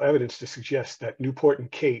circumstantial evidence to suggest that Newport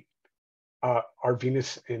and Kate are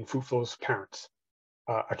Venus and Fruitful's parents.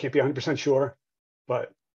 I can't be 100% sure,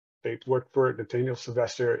 but they worked for Nathaniel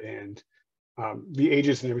Sylvester, and the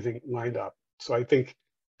ages and everything lined up. So I think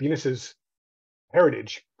Venus's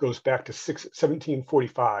heritage goes back to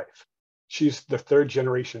 1745. She's the third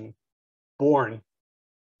generation born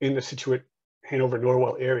in the Scituate, Hanover,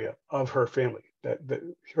 Norwell area of her family. That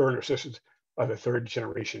her and her sisters are the third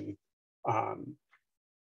generation.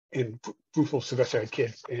 And Fruitful Sylvester had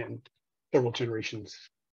kids and several generations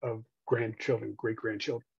of grandchildren,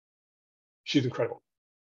 great-grandchildren. She's incredible.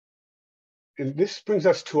 And this brings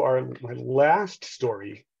us to my last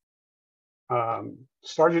story,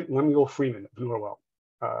 Sergeant Lemuel Freeman of Norwell.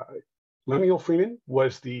 Lemuel Freeman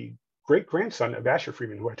was the great-grandson of Asher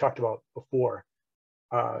Freeman, who I talked about before.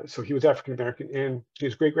 So he was African-American, and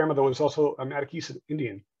his great-grandmother was also a Matakeesit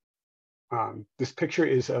Indian. This picture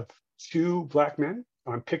is of 2 Black men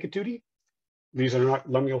on picket duty. These are not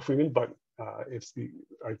Lemuel Freeman, but I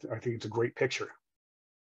think it's a great picture.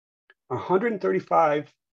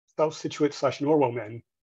 135 South Scituate / Norwell men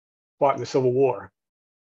fought in the Civil War.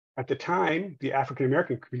 At the time, the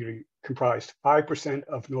African-American community comprised 5%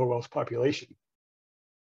 of Norwell's population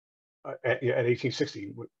at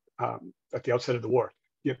 1860, at the outset of the war.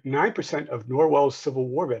 Yet 9% of Norwell's Civil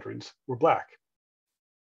War veterans were Black.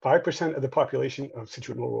 5% of the population of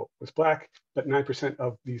Scituate Norwell was Black, but 9%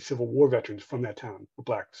 of the Civil War veterans from that town were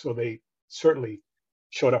Black. So they certainly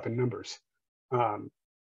showed up in numbers.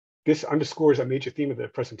 This underscores a major theme of the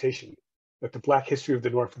presentation, that the Black history of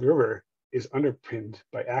the North River is underpinned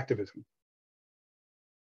by activism,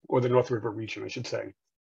 or the North River region, I should say.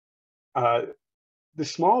 The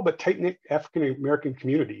small but tight-knit African-American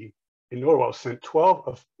community in Norwell sent 12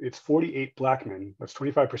 of its 48 Black men, that's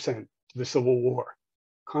 25%, to the Civil War.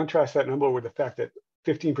 Contrast that number with the fact that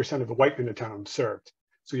 15% of the white men in town served.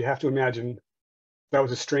 So you have to imagine that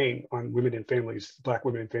was a strain on women and families, Black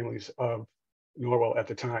women and families of Norwell at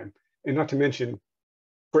the time. And not to mention,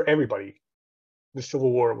 for everybody, the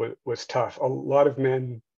Civil War was tough. A lot of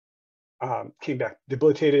men came back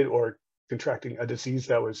debilitated or contracting a disease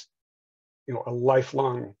that was, you know, a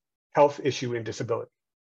lifelong health issue and disability.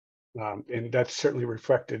 And that's certainly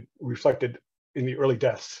reflected in the early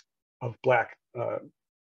deaths of Black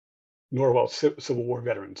Norwell Civil War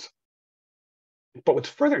veterans. But what's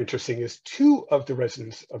further interesting is 2 of the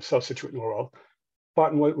residents of South Scituate Norwell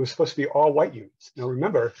fought in what was supposed to be all white units. Now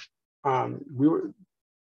remember, the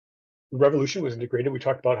revolution was integrated. We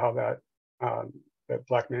talked about how that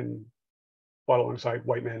Black men fought alongside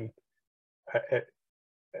white men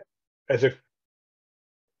as if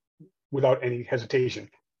without any hesitation.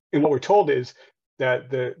 And what we're told is that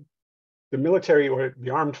the military or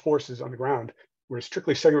the armed forces on the ground were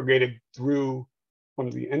strictly segregated through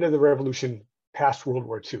from the end of the revolution past World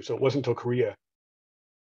War II. So it wasn't until Korea,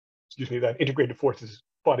 that integrated forces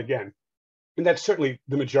fought again. And that's certainly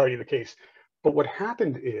the majority of the case. But what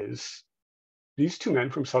happened is these two men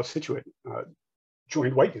from South Scituate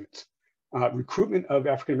joined white units. Recruitment of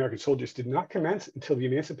African-American soldiers did not commence until the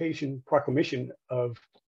Emancipation Proclamation of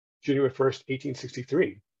January 1st,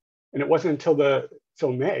 1863. And it wasn't until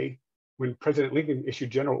May when President Lincoln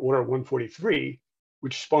issued General Order 143,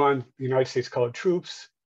 which spawned the United States Colored Troops,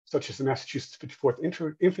 such as the Massachusetts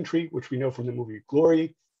 54th Infantry, which we know from the movie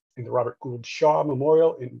Glory and the Robert Gould Shaw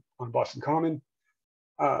Memorial on Boston Common.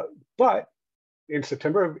 But in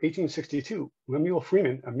September of 1862, Lemuel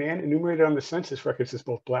Freeman, a man enumerated on the census records as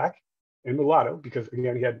both Black and mulatto, because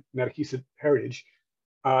again, he had Matakeesit heritage,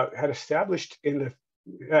 had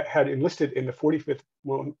enlisted in the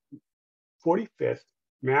 45th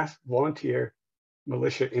Mass Volunteer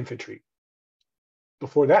Militia Infantry.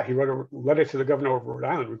 Before that, he wrote a letter to the governor of Rhode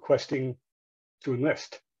Island requesting to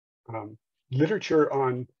enlist. Literature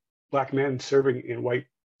on Black men serving in white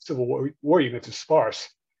Civil War units is sparse,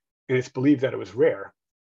 and it's believed that it was rare.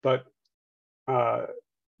 But the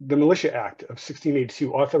Militia Act of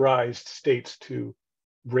 1682 authorized states to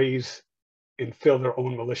raise and fill their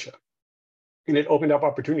own militia. And it opened up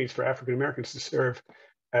opportunities for African Americans to serve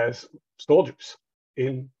as soldiers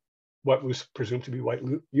in what was presumed to be white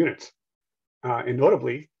units. And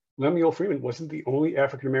notably, Lemuel Freeman wasn't the only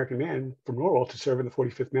African American man from Norwell to serve in the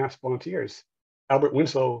 45th Mass Volunteers. Albert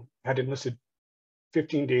Winslow had enlisted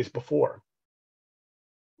 15 days before.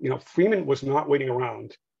 Freeman was not waiting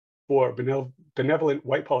around for benevolent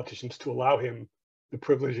white politicians to allow him the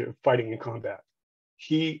privilege of fighting in combat.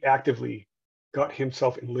 He actively got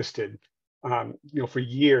himself enlisted. For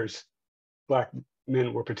years, Black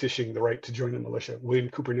men were petitioning the right to join the militia. William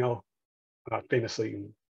Cooper Nell famously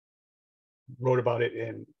wrote about it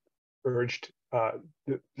and urged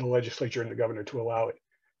the legislature and the governor to allow it.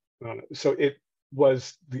 So it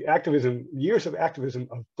was the years of activism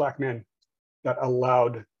of Black men that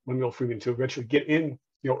allowed Lemuel Freeman to eventually get in,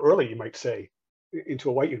 early, you might say, into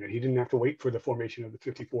a white unit. He didn't have to wait for the formation of the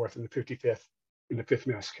 54th and the 55th and the 5th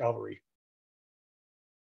Mass Cavalry.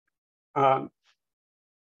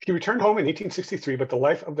 He returned home in 1863, but the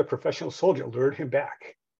life of the professional soldier lured him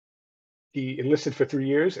back. He enlisted for 3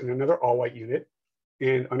 years in another all-white unit,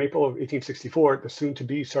 and on April of 1864, the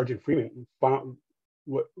soon-to-be Sergeant Freeman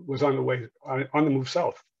was on the move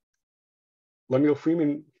south. Lemuel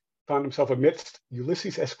Freeman found himself amidst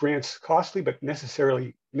Ulysses S. Grant's costly but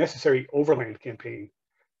necessary overland campaign.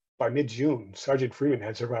 By mid-June, Sergeant Freeman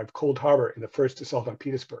had survived Cold Harbor in the first assault on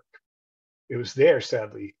Petersburg. It was there,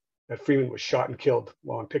 sadly, that Freeman was shot and killed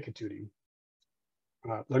while on picket duty.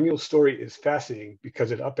 Lemuel's story is fascinating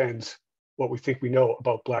because it upends what we think we know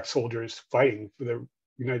about Black soldiers fighting for the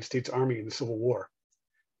United States Army in the Civil War.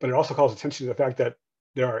 But it also calls attention to the fact that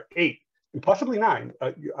there are 8, and possibly 9.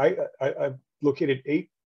 I've located 8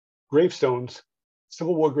 gravestones,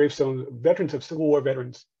 Civil War gravestones, veterans of Civil War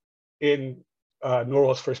veterans in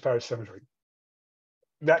Norwell's First Parish Cemetery.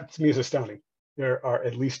 That to me is astounding. There are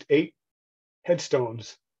at least 8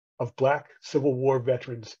 headstones of Black Civil War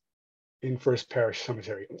veterans in First Parish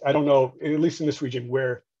Cemetery. I don't know, at least in this region,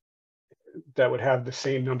 where that would have the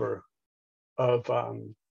same number of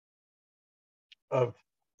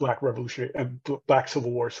Black Revolutionary and Black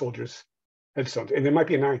Civil War soldiers headstones. And there might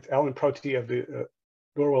be a 9th. Alan Prouty of the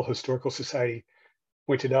Norwell Historical Society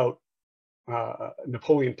pointed out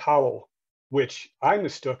Napoleon Powell, which I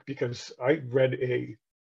mistook because I read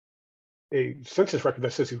a census record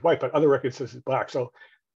that says he's white, but other records says he's Black. So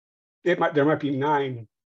there might be 9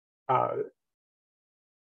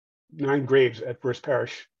 graves at First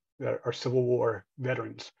Parish that are Civil War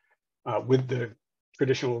veterans with the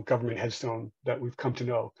traditional government headstone that we've come to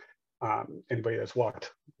know. Anybody that's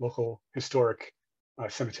walked local historic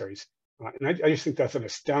cemeteries. And I just think that's an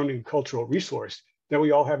astounding cultural resource that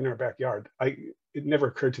we all have in our backyard. It never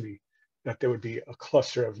occurred to me that there would be a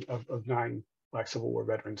cluster of 9 Black Civil War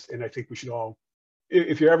veterans. And I think we should all,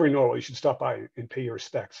 if you're ever in Norwell, you should stop by and pay your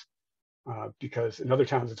respects because in other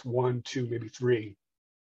towns it's 1, 2, maybe 3,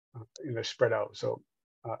 and they're spread out. So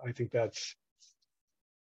I think that's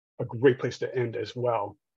a great place to end as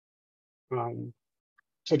well.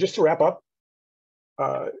 So just to wrap up,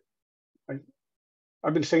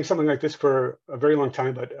 I've been saying something like this for a very long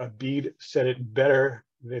time, but Bede said it better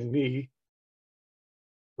than me.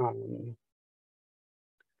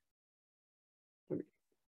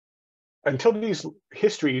 Until these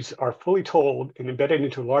histories are fully told and embedded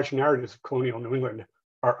into large narratives of colonial New England,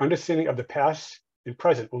 our understanding of the past and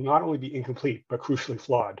present will not only be incomplete, but crucially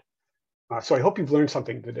flawed. So I hope you've learned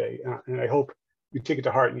something today, and I hope you take it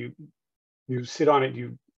to heart and you sit on it,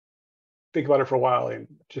 you think about it for a while, and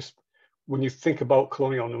just when you think about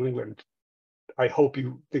colonial New England, I hope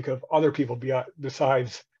you think of other people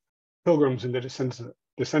besides pilgrims and the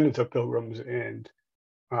descendants of pilgrims, and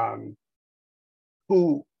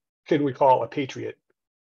who can we call a patriot?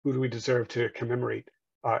 Who do we deserve to commemorate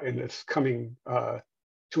in this coming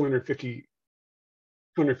 250th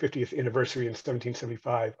anniversary in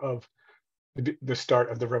 1775 of the start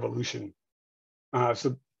of the revolution?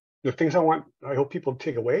 So the things I hope people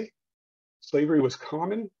take away: slavery was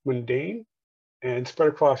common, mundane, and spread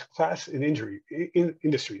across class and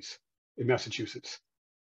industries in Massachusetts.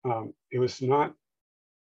 It was not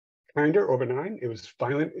kinder or benign. It was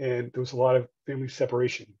violent, and there was a lot of family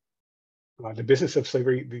separation. The business of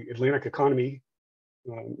slavery, the Atlantic economy,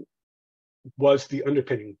 was the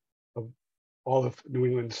underpinning of all of New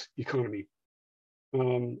England's economy.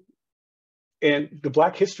 And the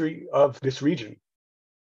Black history of this region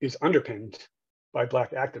is underpinned by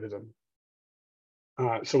Black activism.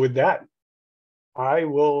 So with that, I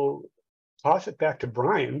will toss it back to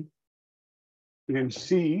Brian and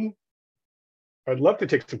see. I'd love to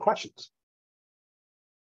take some questions.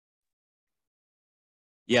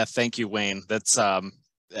 Yeah, thank you, Wayne. That's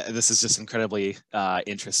this is just incredibly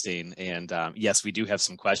interesting. And yes, we do have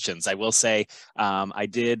some questions. I will say I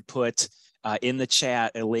did put in the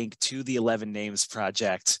chat a link to the 11 Names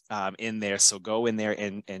Project in there. So go in there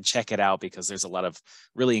and check it out, because there's a lot of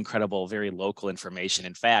really incredible, very local information.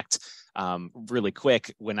 In fact, really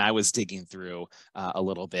quick, when I was digging through a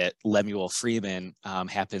little bit, Lemuel Freeman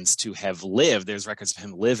happens to have lived, there's records of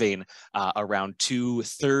him living around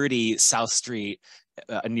 230 South Street,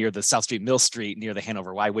 near the South Street Mill Street, near the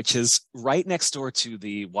Hanover Y, which is right next door to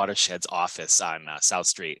the Watershed's office on South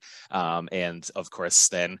Street. And of course,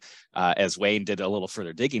 then as Wayne did a little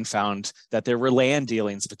further digging, found that there were land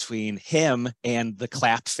dealings between him and the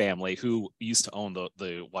Clapp family, who used to own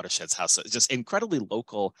the Watershed's house. So it's just incredibly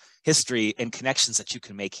local history and connections that you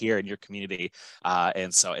can make here in your community.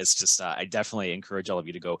 And so it's just, I definitely encourage all of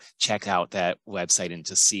you to go check out that website and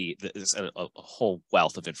to see there's a whole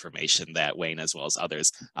wealth of information that Wayne, as well as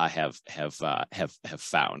others, have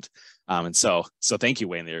found. And so thank you,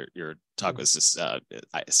 Wayne. Your talk was just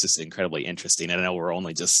it's just incredibly interesting, and I know we're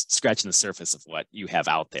only just scratching the surface of what you have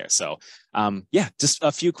out there. So yeah, just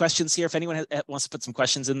a few questions here. If anyone wants to put some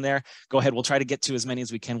questions in there, go ahead. We'll try to get to as many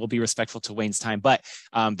as we can. We'll be respectful to Wayne's time, but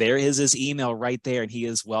there is his email right there, and he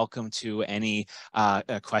is welcome to any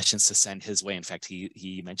questions to send his way. In fact,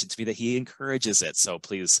 he mentioned to me that he encourages it. So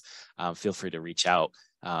please feel free to reach out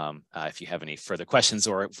if you have any further questions,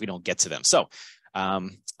 or if we don't get to them. So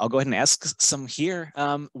I'll go ahead and ask some here.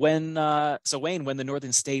 So Wayne, when the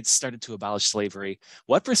northern states started to abolish slavery,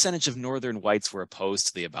 what percentage of northern whites were opposed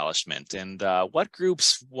to the abolishment, and what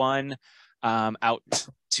groups went out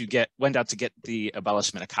to get the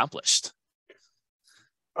abolishment accomplished?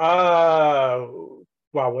 Wow,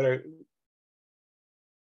 I'll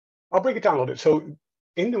break it down a little bit. So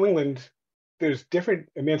in New England, there's different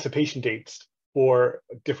emancipation dates for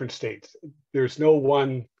different states. There's no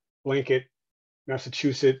one blanket.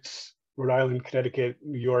 Massachusetts, Rhode Island, Connecticut,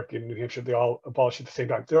 New York, and New Hampshire, they all abolished at the same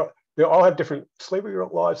time. They all have different slavery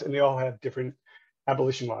laws, and they all have different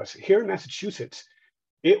abolition laws. Here in Massachusetts,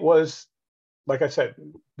 it was, like I said,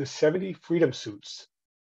 the 70 freedom suits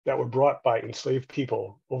that were brought by enslaved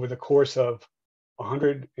people over the course of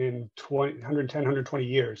 120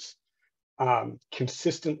 years,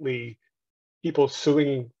 consistently people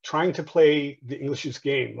suing, trying to play the English's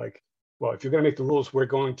game. Like, well, if you're going to make the rules, we're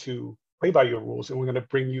going to play by your rules, and we're going to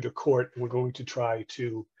bring you to court, and we're going to try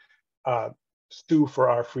to sue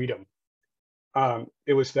for our freedom.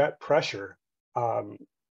 It was that pressure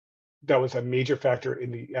that was a major factor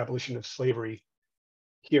in the abolition of slavery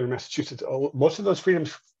here in Massachusetts. Most of those freedom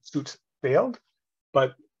suits failed,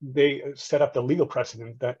 but they set up the legal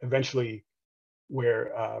precedent that eventually,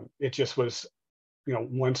 where it just was,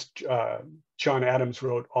 once John Adams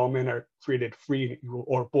wrote, "All men are created free and equal,"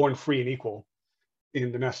 or born free and equal,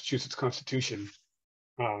 in the Massachusetts Constitution,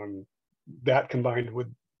 that combined with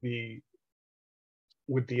the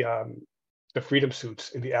freedom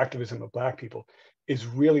suits and the activism of Black people is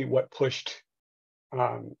really what pushed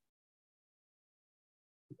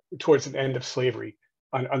towards an end of slavery.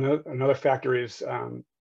 Another factor is,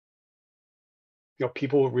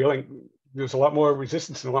 people really, there's a lot more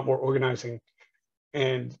resistance and a lot more organizing,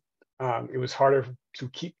 and it was harder to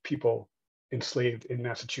keep people enslaved in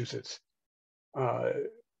Massachusetts. But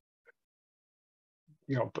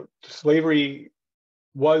slavery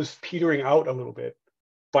was petering out a little bit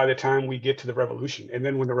by the time we get to the revolution. And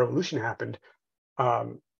then when the revolution happened,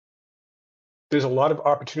 there's a lot of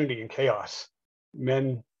opportunity in chaos.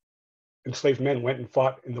 Enslaved men went and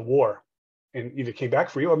fought in the war and either came back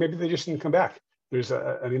free or maybe they just didn't come back. There's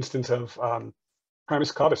an instance of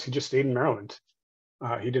Primus Cobus. He just stayed in Maryland.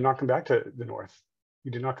 He did not come back to the North. He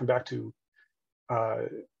did not come back to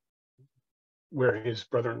where his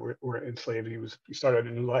brethren were enslaved. He started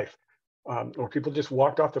a new life. Or people just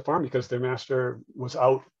walked off the farm because their master was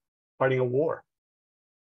out fighting a war.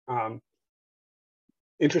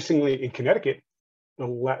 Interestingly, in Connecticut,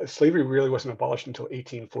 slavery really wasn't abolished until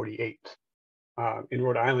 1848. In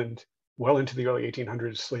Rhode Island, well into the early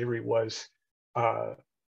 1800s, slavery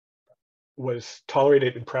was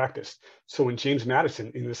tolerated and practiced. So when James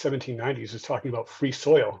Madison in the 1790s was talking about free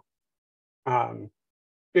soil,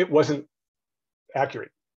 it wasn't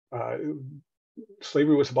accurate.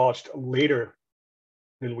 Slavery was abolished later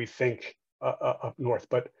than we think up north,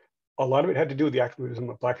 but a lot of it had to do with the activism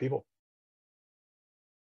of Black people.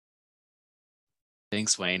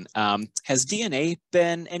 Thanks, Wayne. Has DNA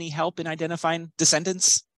been any help in identifying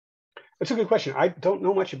descendants? That's a good question. I don't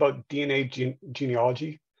know much about DNA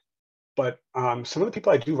genealogy, but some of the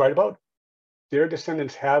people I do write about, their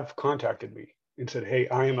descendants have contacted me and said, hey,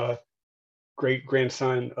 I am a great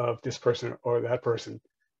grandson of this person or that person.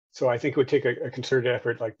 So I think it would take a concerted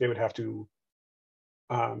effort. Like they would have to,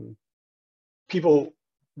 people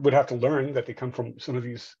would have to learn that they come from some of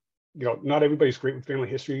these, not everybody's great with family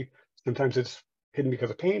history. Sometimes it's hidden because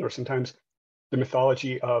of pain, or sometimes the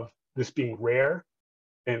mythology of this being rare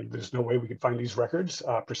and there's no way we could find these records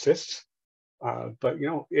persists. But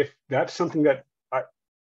if that's something that I,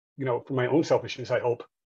 for my own selfishness, I hope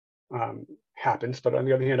happens. But on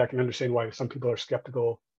the other hand, I can understand why some people are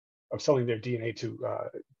skeptical of selling their DNA to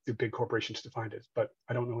big corporations to find it. But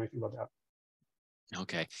I don't know anything about that.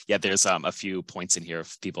 Okay. Yeah, there's a few points in here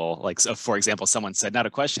of people, like, so for example, someone said, not a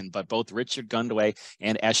question, but both Richard Gundaway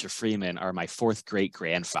and Asher Freeman are my fourth great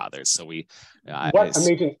grandfathers. So what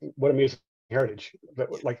amazing heritage.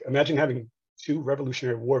 Like, imagine having two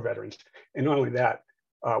Revolutionary War veterans. And not only that,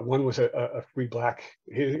 one was a free Black,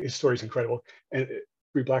 his story is incredible, and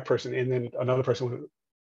free Black person. And then another person was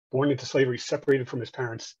born into slavery, separated from his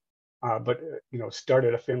parents, but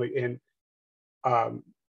started a family. And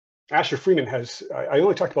Asher Freeman has, I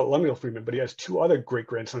only talked about Lemuel Freeman, but he has two other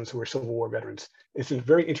great-grandsons who are Civil War veterans. It's a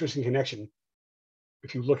very interesting connection.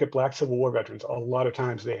 If you look at Black Civil War veterans, a lot of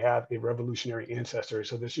times they have a revolutionary ancestor.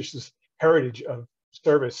 So there's just this heritage of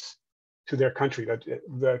service to their country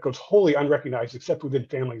that goes wholly unrecognized, except within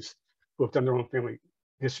families who have done their own family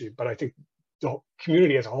history. But I think the whole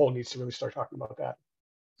community as a whole needs to really start talking about that.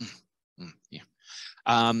 Yeah.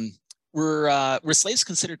 Were slaves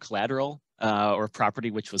considered collateral or property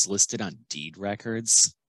which was listed on deed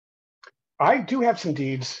records? I do have some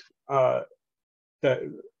deeds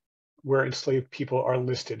where enslaved people are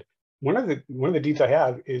listed. One of the deeds I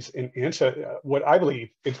have is an answer. What I believe,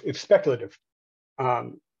 it's speculative.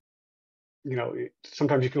 Sometimes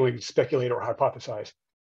you can only speculate or hypothesize.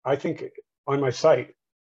 I think on my site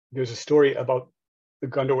there's a story about the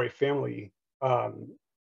Gundaway family and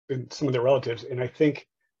some of their relatives, and I think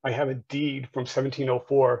I have a deed from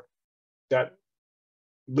 1704 that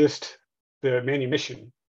lists the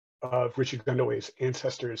manumission of Richard Gundaway's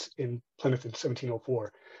ancestors in Plymouth in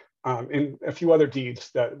 1704. And a few other deeds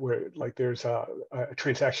that were like, there's a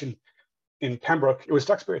transaction in Pembroke. It was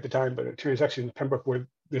Duxbury at the time, but a transaction in Pembroke where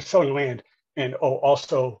they're selling land. And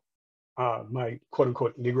also my quote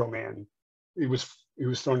unquote Negro man, he was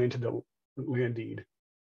thrown into the land deed.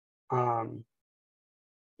 But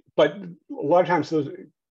a lot of times those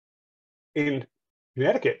in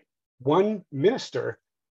Connecticut, one minister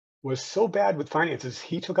was so bad with finances,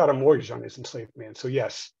 he took out a mortgage on his enslaved man. So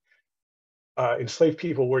yes, enslaved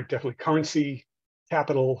people were definitely currency,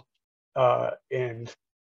 capital, and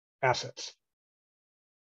assets.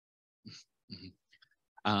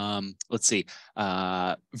 Let's see.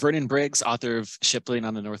 Vernon Briggs, author of Shipbuilding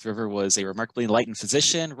on the North River, was a remarkably enlightened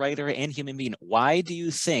physician, writer, and human being. Why do you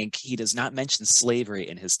think he does not mention slavery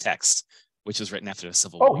in his text, which was written after the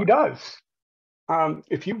Civil War? Oh, he does.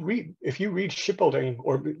 If you read Shipbuilding,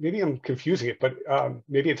 or maybe I'm confusing it, but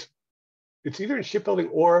maybe it's either in Shipbuilding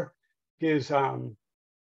or his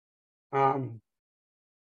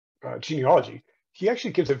genealogy, he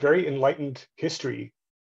actually gives a very enlightened history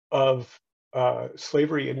of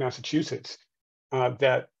slavery in Massachusetts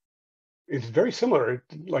that is very similar.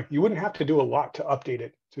 Like, you wouldn't have to do a lot to update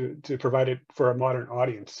it to provide it for a modern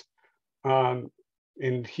audience. And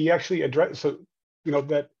he actually addressed, so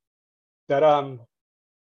that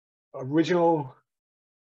original,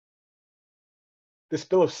 this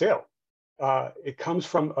bill of sale it comes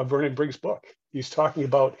from a Vernon Briggs book. He's talking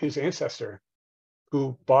about his ancestor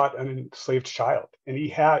who bought an enslaved child, and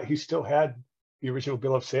he still had the original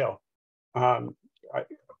bill of sale. I'm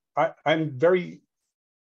very,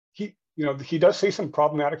 he does say some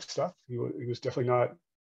problematic stuff. He was definitely not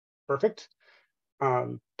perfect.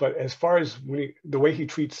 But as far as the way he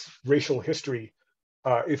treats racial history,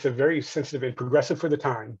 it's a very sensitive and progressive for the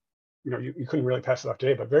time. You couldn't really pass it off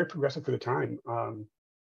today, but very progressive for the time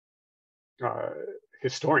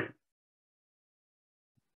historian.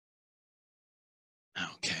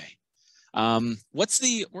 Okay. What's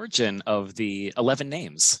the origin of the 11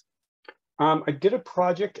 names? I did a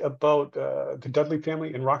project about the Dudley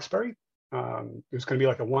family in Roxbury. It was going to be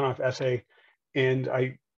like a one-off essay, and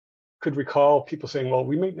I could recall people saying, well,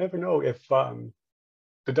 we may never know if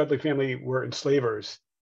the Dudley family were enslavers.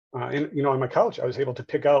 And in my college, I was able to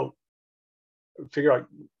figure out,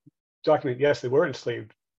 document, yes, they were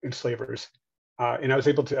enslavers. And I was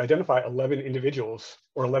able to identify 11 individuals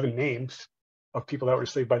or 11 names of people that were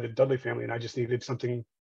enslaved by the Dudley family. And I just needed something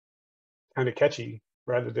kind of catchy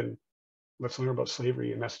rather than let's learn about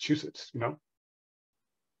slavery in Massachusetts,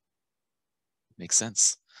 Makes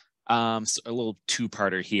sense. So a little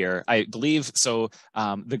two-parter here. I believe, so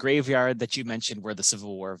the graveyard that you mentioned where the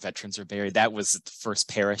Civil War veterans are buried, that was the first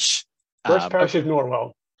parish. First parish is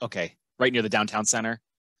Norwell. Okay, right near the downtown center?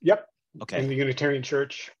 Yep. Okay. In the Unitarian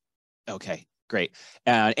Church. Okay, great.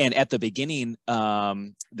 And at the beginning,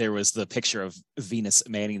 there was the picture of Venus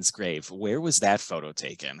Manning's grave. Where was that photo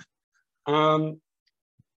taken? Or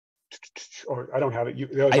I don't have it.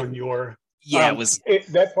 That was on your. Yeah, it was.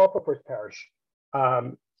 That's also First Parish.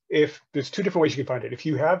 If there's two different ways you can find it. If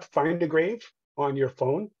you have Find a Grave on your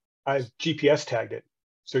phone, I've GPS tagged it,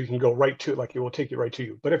 so you can go right to it. Like it will take you right to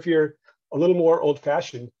you. But if you're a little more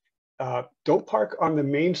old-fashioned, don't park on the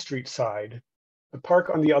Main Street side. Park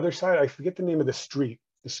on the other side. I forget the name of the street.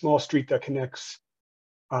 The small street that connects,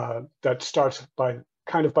 that starts by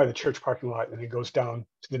the church parking lot and it goes down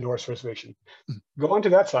to the Norris Reservation. Go onto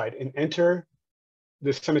that side and enter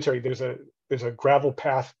the cemetery. There's a gravel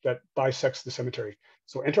path that bisects the cemetery.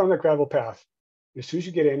 So enter on that gravel path. As soon as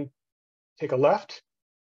you get in, take a left,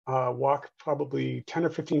 walk probably 10 or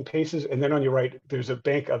 15 paces, and then on your right, there's a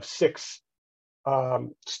bank of 6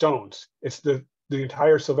 stones. It's the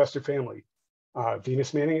entire Sylvester family.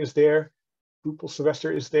 Venus Manning is there. Fruitful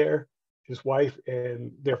Sylvester is there. His wife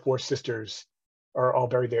and their 4 sisters are all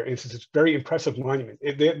buried there. And it's a very impressive monument.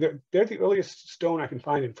 They're the earliest stone I can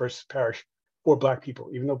find in First Parish for Black people.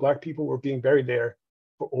 Even though Black people were being buried there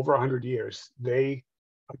for over 100 years, they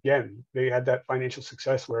had that financial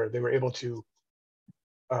success where they were able to,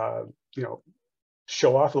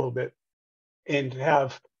 show off a little bit and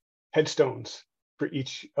have headstones for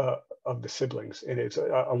each of the siblings. And it's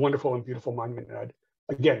a wonderful and beautiful monument. And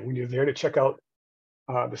again, when you're there to check out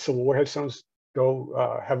the Civil War headstones,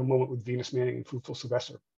 go have a moment with Venus Manning and Fruitful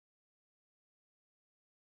Sylvester.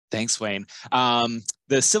 Thanks, Wayne.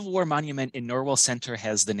 The Civil War monument in Norwell Center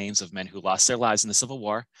has the names of men who lost their lives in the Civil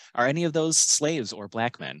War. Are any of those slaves or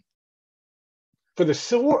Black men? For the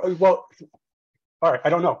Civil War, well, all right, I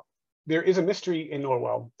don't know. There is a mystery in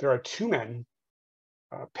Norwell. There are 2 men,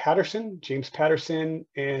 James Patterson,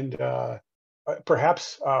 and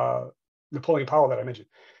perhaps Napoleon Powell that I mentioned.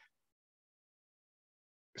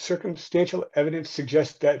 Circumstantial evidence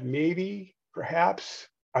suggests that maybe, perhaps,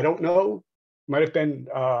 I don't know, might have been,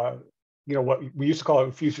 what we used to call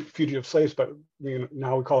them fugitive slaves, but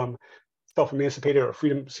now we call them self-emancipated or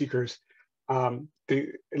freedom seekers.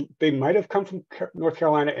 They might have come from North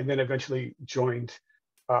Carolina and then eventually joined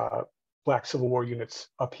Black Civil War units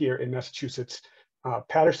up here in Massachusetts.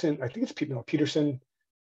 Patterson, I think it's Peterson.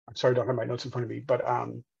 I'm sorry, I don't have my notes in front of me, but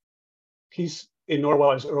he's in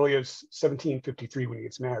Norwell as early as 1753 when he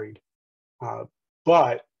gets married.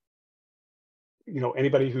 But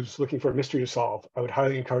anybody who's looking for a mystery to solve, I would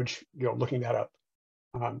highly encourage looking that up.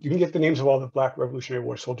 You can get the names of all the Black Revolutionary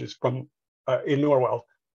War soldiers from in Norwell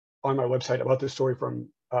on my website about this story from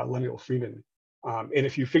Lemuel Freeman. And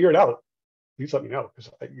if you figure it out, please let me know,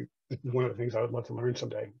 because it's one of the things I would love to learn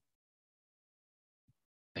someday.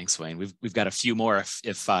 Thanks, Wayne. We've got a few more if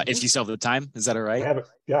you still have the time. Is that all right? I have it.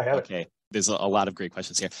 Yeah, I have it. Okay. There's a lot of great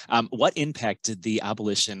questions here. What impact did the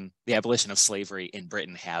abolition of slavery in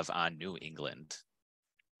Britain have on New England?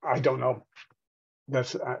 I don't know.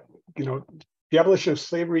 That's the abolition of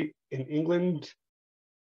slavery in England.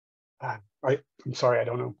 I'm sorry, I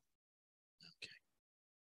don't know.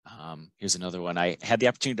 Okay. Here's another one. I had the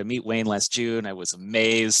opportunity to meet Wayne last June. I was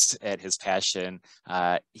amazed at his passion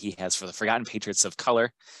he has for the forgotten patriots of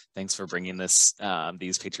color. Thanks for bringing these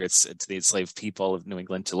patriots to the enslaved people of New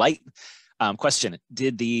England to light. Question,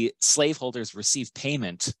 did the slaveholders receive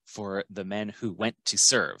payment for the men who went to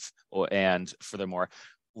serve? And furthermore,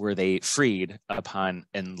 were they freed upon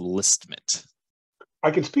enlistment? I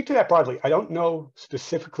can speak to that broadly. I don't know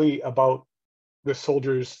specifically about the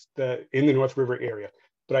soldiers that in the North River area,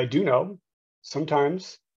 but I do know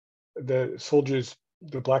sometimes the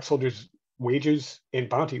black soldiers' wages and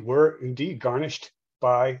bounty were indeed garnished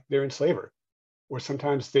by their enslaver, or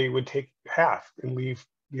sometimes they would take half and leave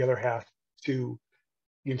the other half to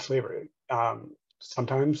the enslaver.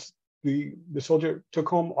 Sometimes the soldier took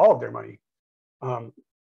home all of their money.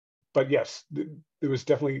 But yes, there was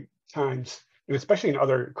definitely times, and especially in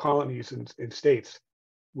other colonies and states,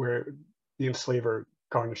 where the enslaver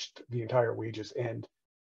garnished the entire wages. And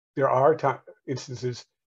there are instances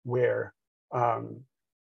where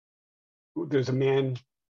there's a man,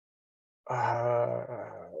 I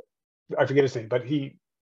forget his name, but he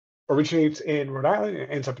originates in Rhode Island and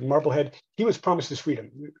ends up in Marblehead. He was promised his freedom.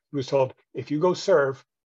 He was told, if you go serve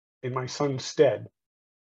in my son's stead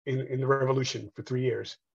in the Revolution for 3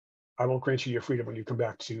 years, I will grant you your freedom when you come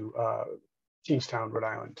back to Kingstown, Rhode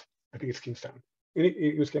Island. I think it's Kingstown. And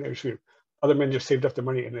he was getting his freedom. Other men just saved up their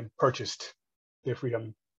money and then purchased their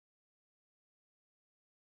freedom.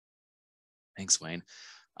 Thanks, Wayne.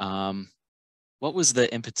 What was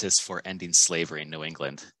the impetus for ending slavery in New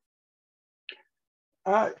England?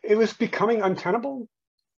 It was becoming untenable.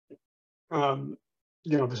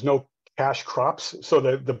 There's no cash crops, so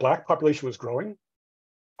the black population was growing.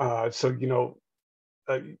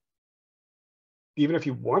 Even if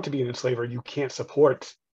you want to be an enslaver, you can't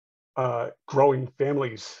support growing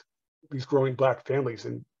families, these growing black families,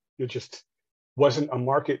 and it just wasn't a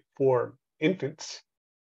market for infants.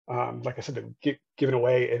 Like I said, they're given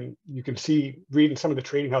away, and you can read in some of the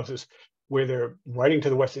trading houses where they're writing to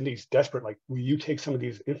the West Indies desperate, like, will you take some of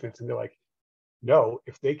these infants? And they're like, no,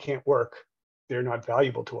 if they can't work, they're not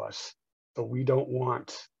valuable to us. So we don't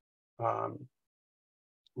want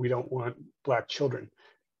black children.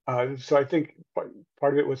 So I think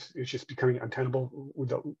part of it was just becoming untenable with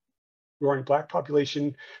the growing black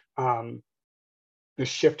population. The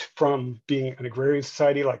shift from being an agrarian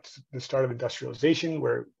society, like the start of industrialization,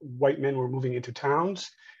 where white men were moving into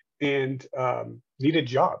towns and needed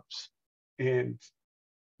jobs. And,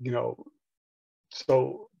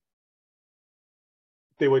 so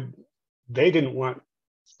they didn't want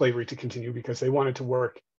slavery to continue because they wanted to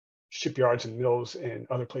work shipyards and mills and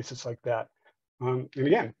other places like that. And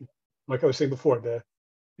again, like I was saying before, the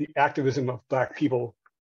activism of black people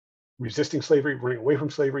resisting slavery, running away from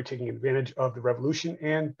slavery, taking advantage of the revolution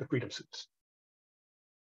and the freedom suits.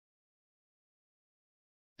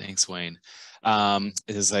 Thanks, Wayne.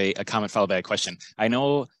 This is a comment followed by a question. I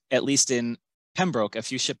know at least in Pembroke, a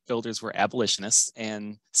few shipbuilders were abolitionists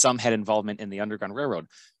and some had involvement in the Underground Railroad.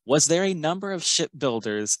 Was there a number of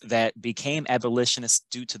shipbuilders that became abolitionists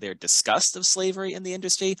due to their disgust of slavery in the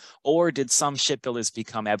industry, or did some shipbuilders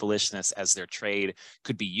become abolitionists as their trade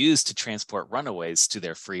could be used to transport runaways to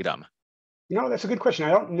their freedom? No, that's a good question.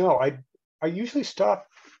 I don't know. I usually stop,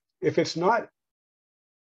 if it's not,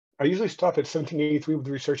 I usually stop at 1783 with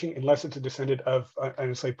researching, unless it's a descendant of an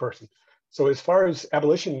enslaved person. So as far as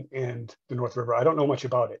abolition and the North River, I don't know much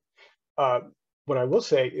about it. What I will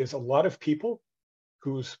say is a lot of people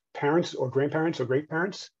whose parents or grandparents or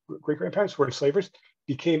great-grandparents were enslavers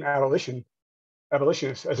became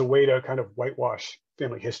abolitionists as a way to kind of whitewash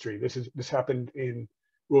family history. This happened in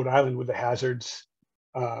Rhode Island with the Hazards.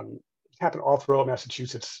 It happened all throughout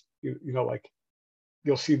Massachusetts. Like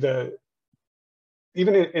you'll see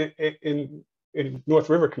even in North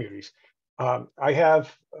River communities. I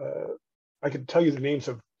could tell you the names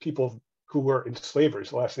of people who were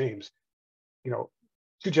enslavers, last names. 2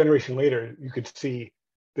 generations later, you could see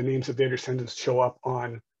the names of their descendants show up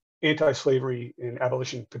on anti-slavery and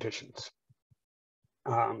abolition petitions.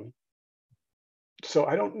 So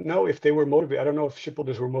I don't know if they were motivated. I don't know if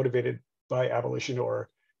shipbuilders were motivated by abolition or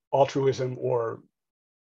altruism or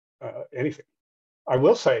anything. I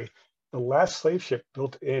will say the last slave ship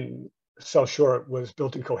built in South Shore was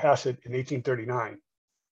built in Cohasset in 1839.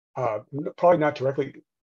 Probably not directly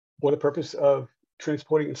for the purpose of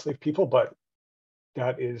transporting enslaved people, but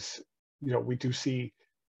that is, we do see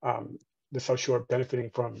the South Shore benefiting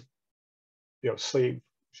from,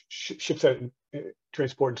 ships that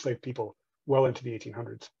transport enslaved people well into the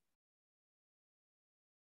 1800s.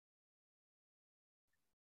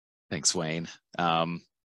 Thanks, Wayne,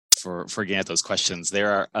 for getting at those questions.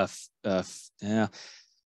 There are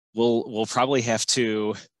we'll probably have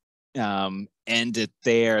to end it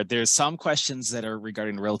there. There's some questions that are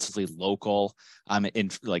regarding relatively local,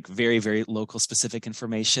 in like very, very local specific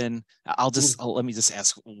information. Let me just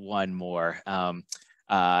ask one more.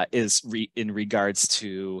 In regards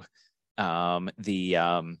to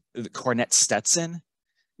the Cornet Stetson,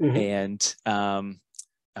 and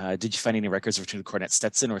did you find any records between Cornet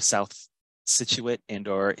Stetson or South Scituate and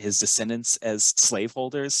or his descendants as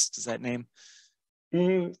slaveholders? Does that name?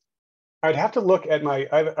 I'd have to look at I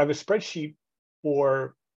have a spreadsheet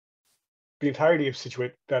for the entirety of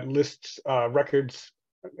Scituate that lists records.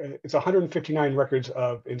 It's 159 records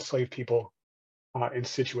of enslaved people in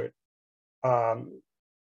Scituate. I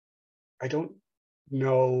don't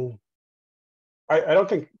know. I don't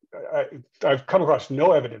think I've come across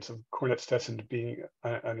no evidence of Cornet Stetson being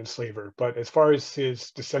an enslaver. But as far as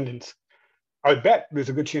his descendants, I bet there's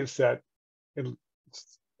a good chance that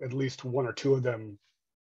at least one or two of them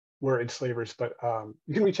were enslavers. But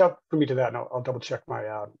you can reach out for me to that, and I'll double check my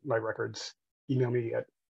my records. Email me at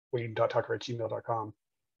wayne.tucker@gmail.com.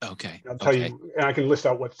 Okay. I'll tell you, and I can list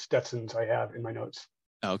out what Stetsons I have in my notes.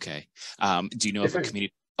 Okay. Do you know of a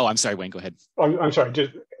community? Oh, I'm sorry, Wayne, go ahead. I'm sorry.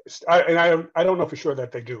 I don't know for sure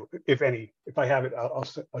that they do, if any. If I have it,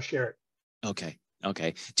 I'll share it. Okay.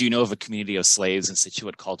 Okay. Do you know of a community of slaves in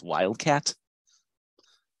Scituate called Wildcat?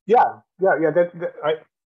 Yeah.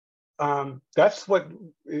 That's what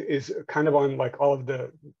is kind of on like all of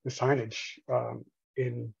the signage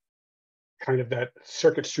in kind of that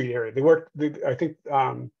Circuit Street area. I think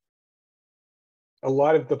a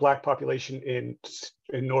lot of the Black population in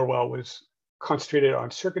Norwell was concentrated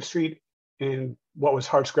on Circuit Street and what was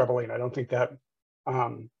Hardscrabble Lane. I don't think that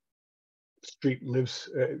street lives,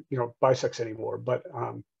 bisects anymore. But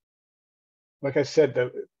like I said,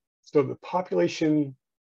 the population,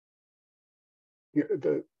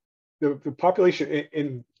 the population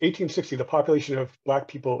in 1860, the population of Black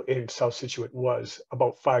people in South Scituate was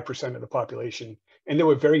about 5% of the population, and they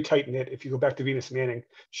were very tight knit. If you go back to Venus Manning,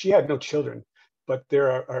 she had no children, but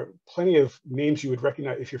there are plenty of names you would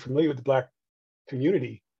recognize if you're familiar with the Black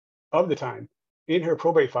community of the time. In her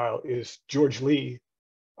probate file is George Lee,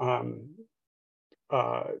 Thomas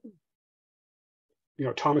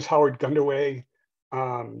Howard Gunderway,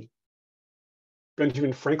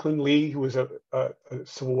 Benjamin Franklin Lee, who was a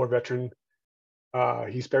Civil War veteran.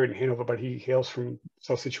 He's buried in Hanover, but he hails from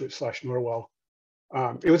South Scituate / Norwell.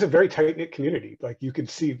 It was a very tight-knit community. Like you could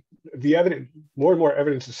see the evidence, more and more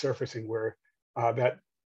evidence is surfacing where that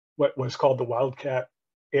what was called the Wildcat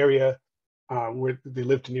area, where they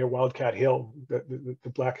lived near Wildcat Hill, the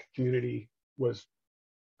Black community was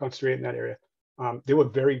concentrated in that area. They were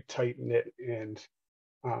very tight-knit, and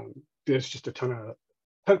there's just a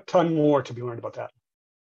ton more to be learned about that.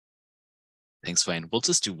 Thanks, Wayne. We'll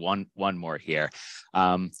just do one more here.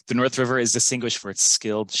 The North River is distinguished for its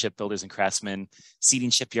skilled shipbuilders and craftsmen, seeding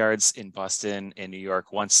shipyards in Boston and New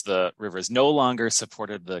York once the rivers no longer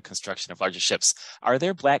supported the construction of larger ships. Are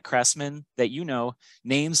there Black craftsmen that you know,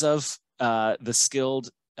 names of the skilled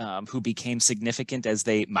who became significant as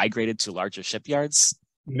they migrated to larger shipyards?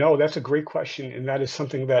 No, that's a great question, and that is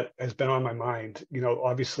something that has been on my mind.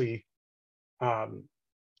 Obviously,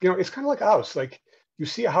 it's kind of like a house. Like you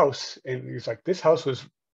see a house, and it's like this house was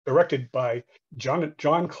erected by John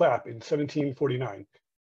Clapp in 1749.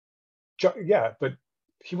 Yeah, but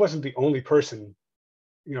he wasn't the only person.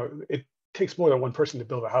 It takes more than one person to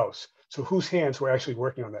build a house. So whose hands were actually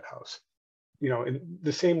working on that house? And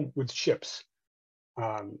the same with ships.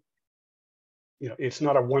 It's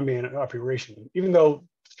not a one-man operation, even though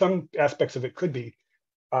some aspects of it could be.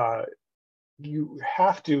 You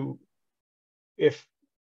have to, if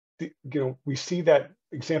we see that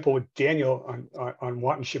example with Daniel on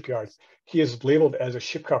Wanton Shipyard. He is labeled as a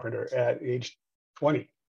ship carpenter at age 20.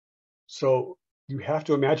 So you have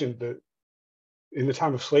to imagine that in the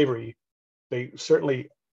time of slavery, they certainly,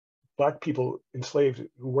 Black people enslaved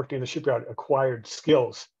who worked in the shipyard acquired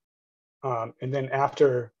skills. And then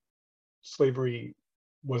after slavery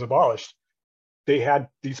was abolished, they had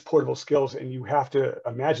these portable skills, and you have to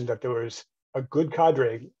imagine that there was a good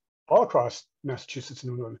cadre all across Massachusetts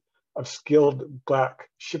and New England of skilled Black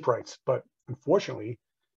shipwrights. But unfortunately,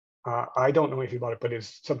 I don't know anything about it, but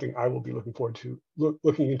it's something I will be looking forward to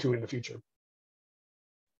looking into in the future.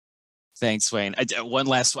 Thanks, Wayne. One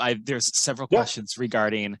last, there's several questions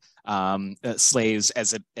regarding slaves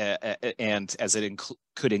as it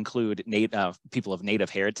could include people of Native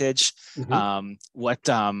heritage. Mm-hmm. What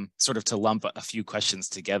sort of to lump a few questions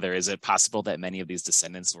together? Is it possible that many of these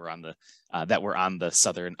descendants were on the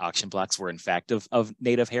southern auction blocks were in fact of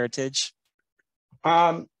Native heritage?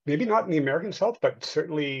 Maybe not in the American South, but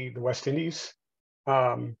certainly the West Indies.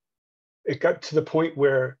 It got to the point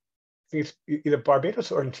where think it's either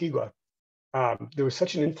Barbados or Antigua, there was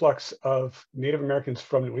such an influx of Native Americans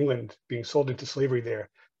from New England being sold into slavery there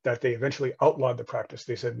that they eventually outlawed the practice.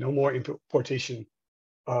 They said no more importation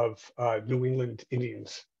of New England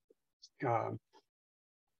Indians.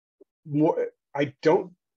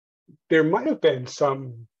 There might have been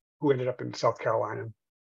some who ended up in South Carolina,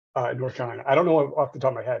 North Carolina. I don't know off the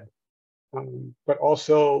top of my head. But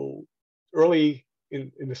also early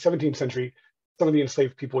in the 17th century, some of the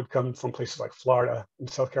enslaved people would come from places like Florida and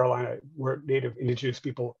South Carolina, were native indigenous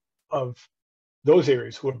people of those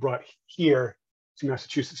areas who were brought here to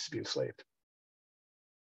Massachusetts to be enslaved.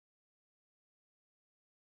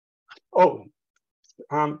 Oh,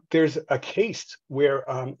 there's a case where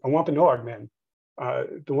a Wampanoag man,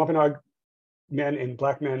 the Wampanoag men and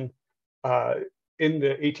black men in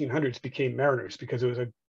the 1800s became mariners because it was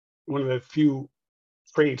one of the few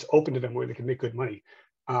trades open to them where they could make good money.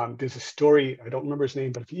 There's a story, I don't remember his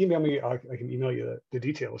name, but if you email me, I can email you the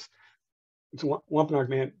details. It's a Wampanoag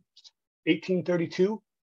man, 1832,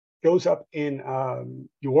 goes up in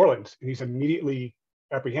New Orleans, and he's immediately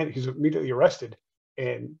apprehended, he's immediately arrested,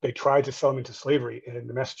 and they tried to sell him into slavery, and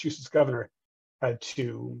the Massachusetts governor had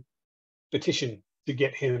to petition to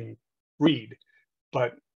get him freed.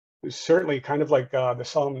 But certainly kind of like the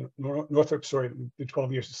Solomon Northup story, the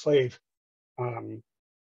 12 Years a Slave,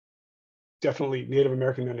 definitely Native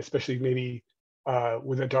American men, especially maybe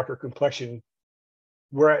with a darker complexion,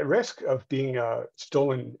 were at risk of being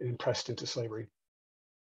stolen and pressed into slavery.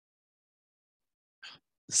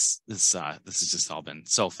 This has just all been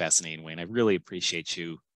so fascinating, Wayne. I really appreciate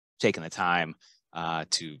you taking the time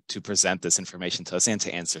to present this information to us and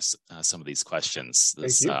to answer some of these questions.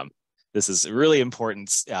 This is really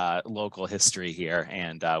important local history here,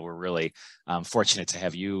 and we're really fortunate to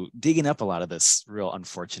have you digging up a lot of this real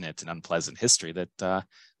unfortunate and unpleasant history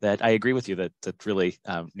that I agree with you that really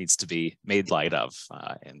needs to be made light of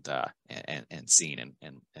and seen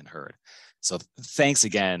and heard. So thanks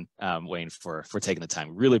again, Wayne, for taking the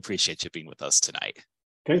time. Really appreciate you being with us tonight.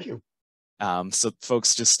 Thank you. So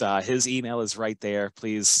folks, just his email is right there.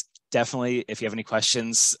 Please definitely, if you have any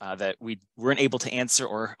questions that we weren't able to answer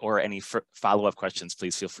or any follow-up questions,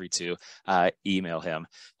 please feel free to email him.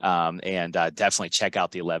 And definitely check out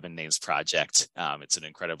the 11 Names Project. It's an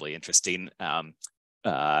incredibly interesting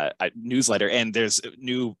newsletter, and there's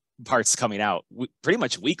new parts coming out pretty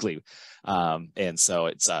much weekly. And so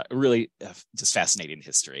it's really just fascinating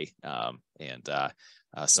history.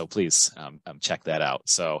 So please check that out.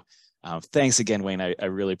 So thanks again, Wayne. I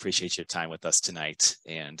really appreciate your time with us tonight,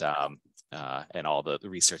 and all the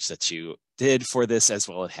research that you did for this as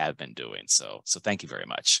well as have been doing. So thank you very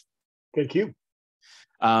much. Thank you.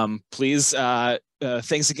 Please,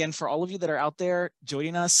 thanks again for all of you that are out there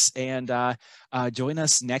joining us, and join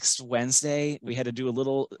us next Wednesday. We had to do a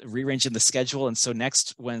little rearrange in the schedule, and so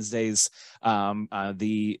next Wednesday's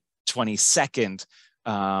the 22nd,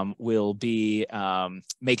 we'll be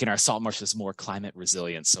making our salt marshes more climate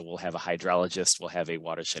resilient. So we'll have a hydrologist, we'll have a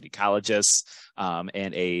watershed ecologist,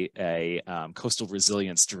 and a coastal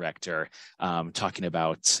resilience director talking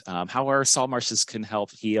about how our salt marshes can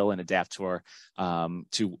help heal and adapt to our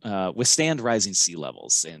withstand rising sea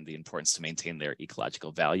levels and the importance to maintain their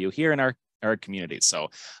ecological value here in our community. So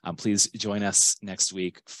please join us next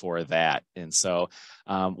week for that. And so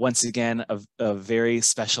once again, a very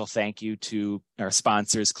special thank you to our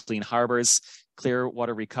sponsors, Clean Harbors, Clear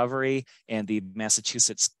Water Recovery, and the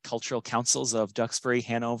Massachusetts Cultural Councils of Duxbury,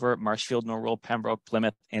 Hanover, Marshfield, Norwell, Pembroke,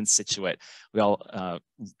 Plymouth, and Scituate. We all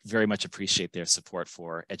very much appreciate their support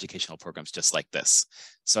for educational programs just like this.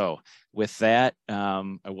 So with that,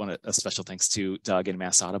 I want a special thanks to Doug and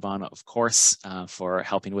Mass Audubon, of course, for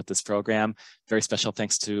helping with this program. Very special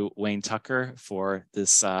thanks to Wayne Tucker for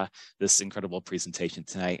this incredible presentation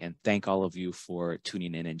tonight. And thank all of you for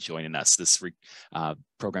tuning in and joining us. This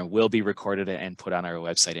program will be recorded and put on our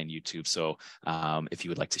website and YouTube. So if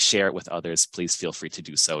you would like to share it with others, please feel free to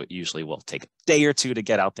do so. It usually will take a day or two to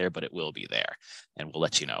get out there, but it will be there, and we'll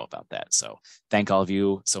let you know about that. So thank all of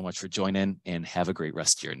you so much for joining, and have a great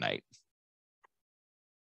rest of your night.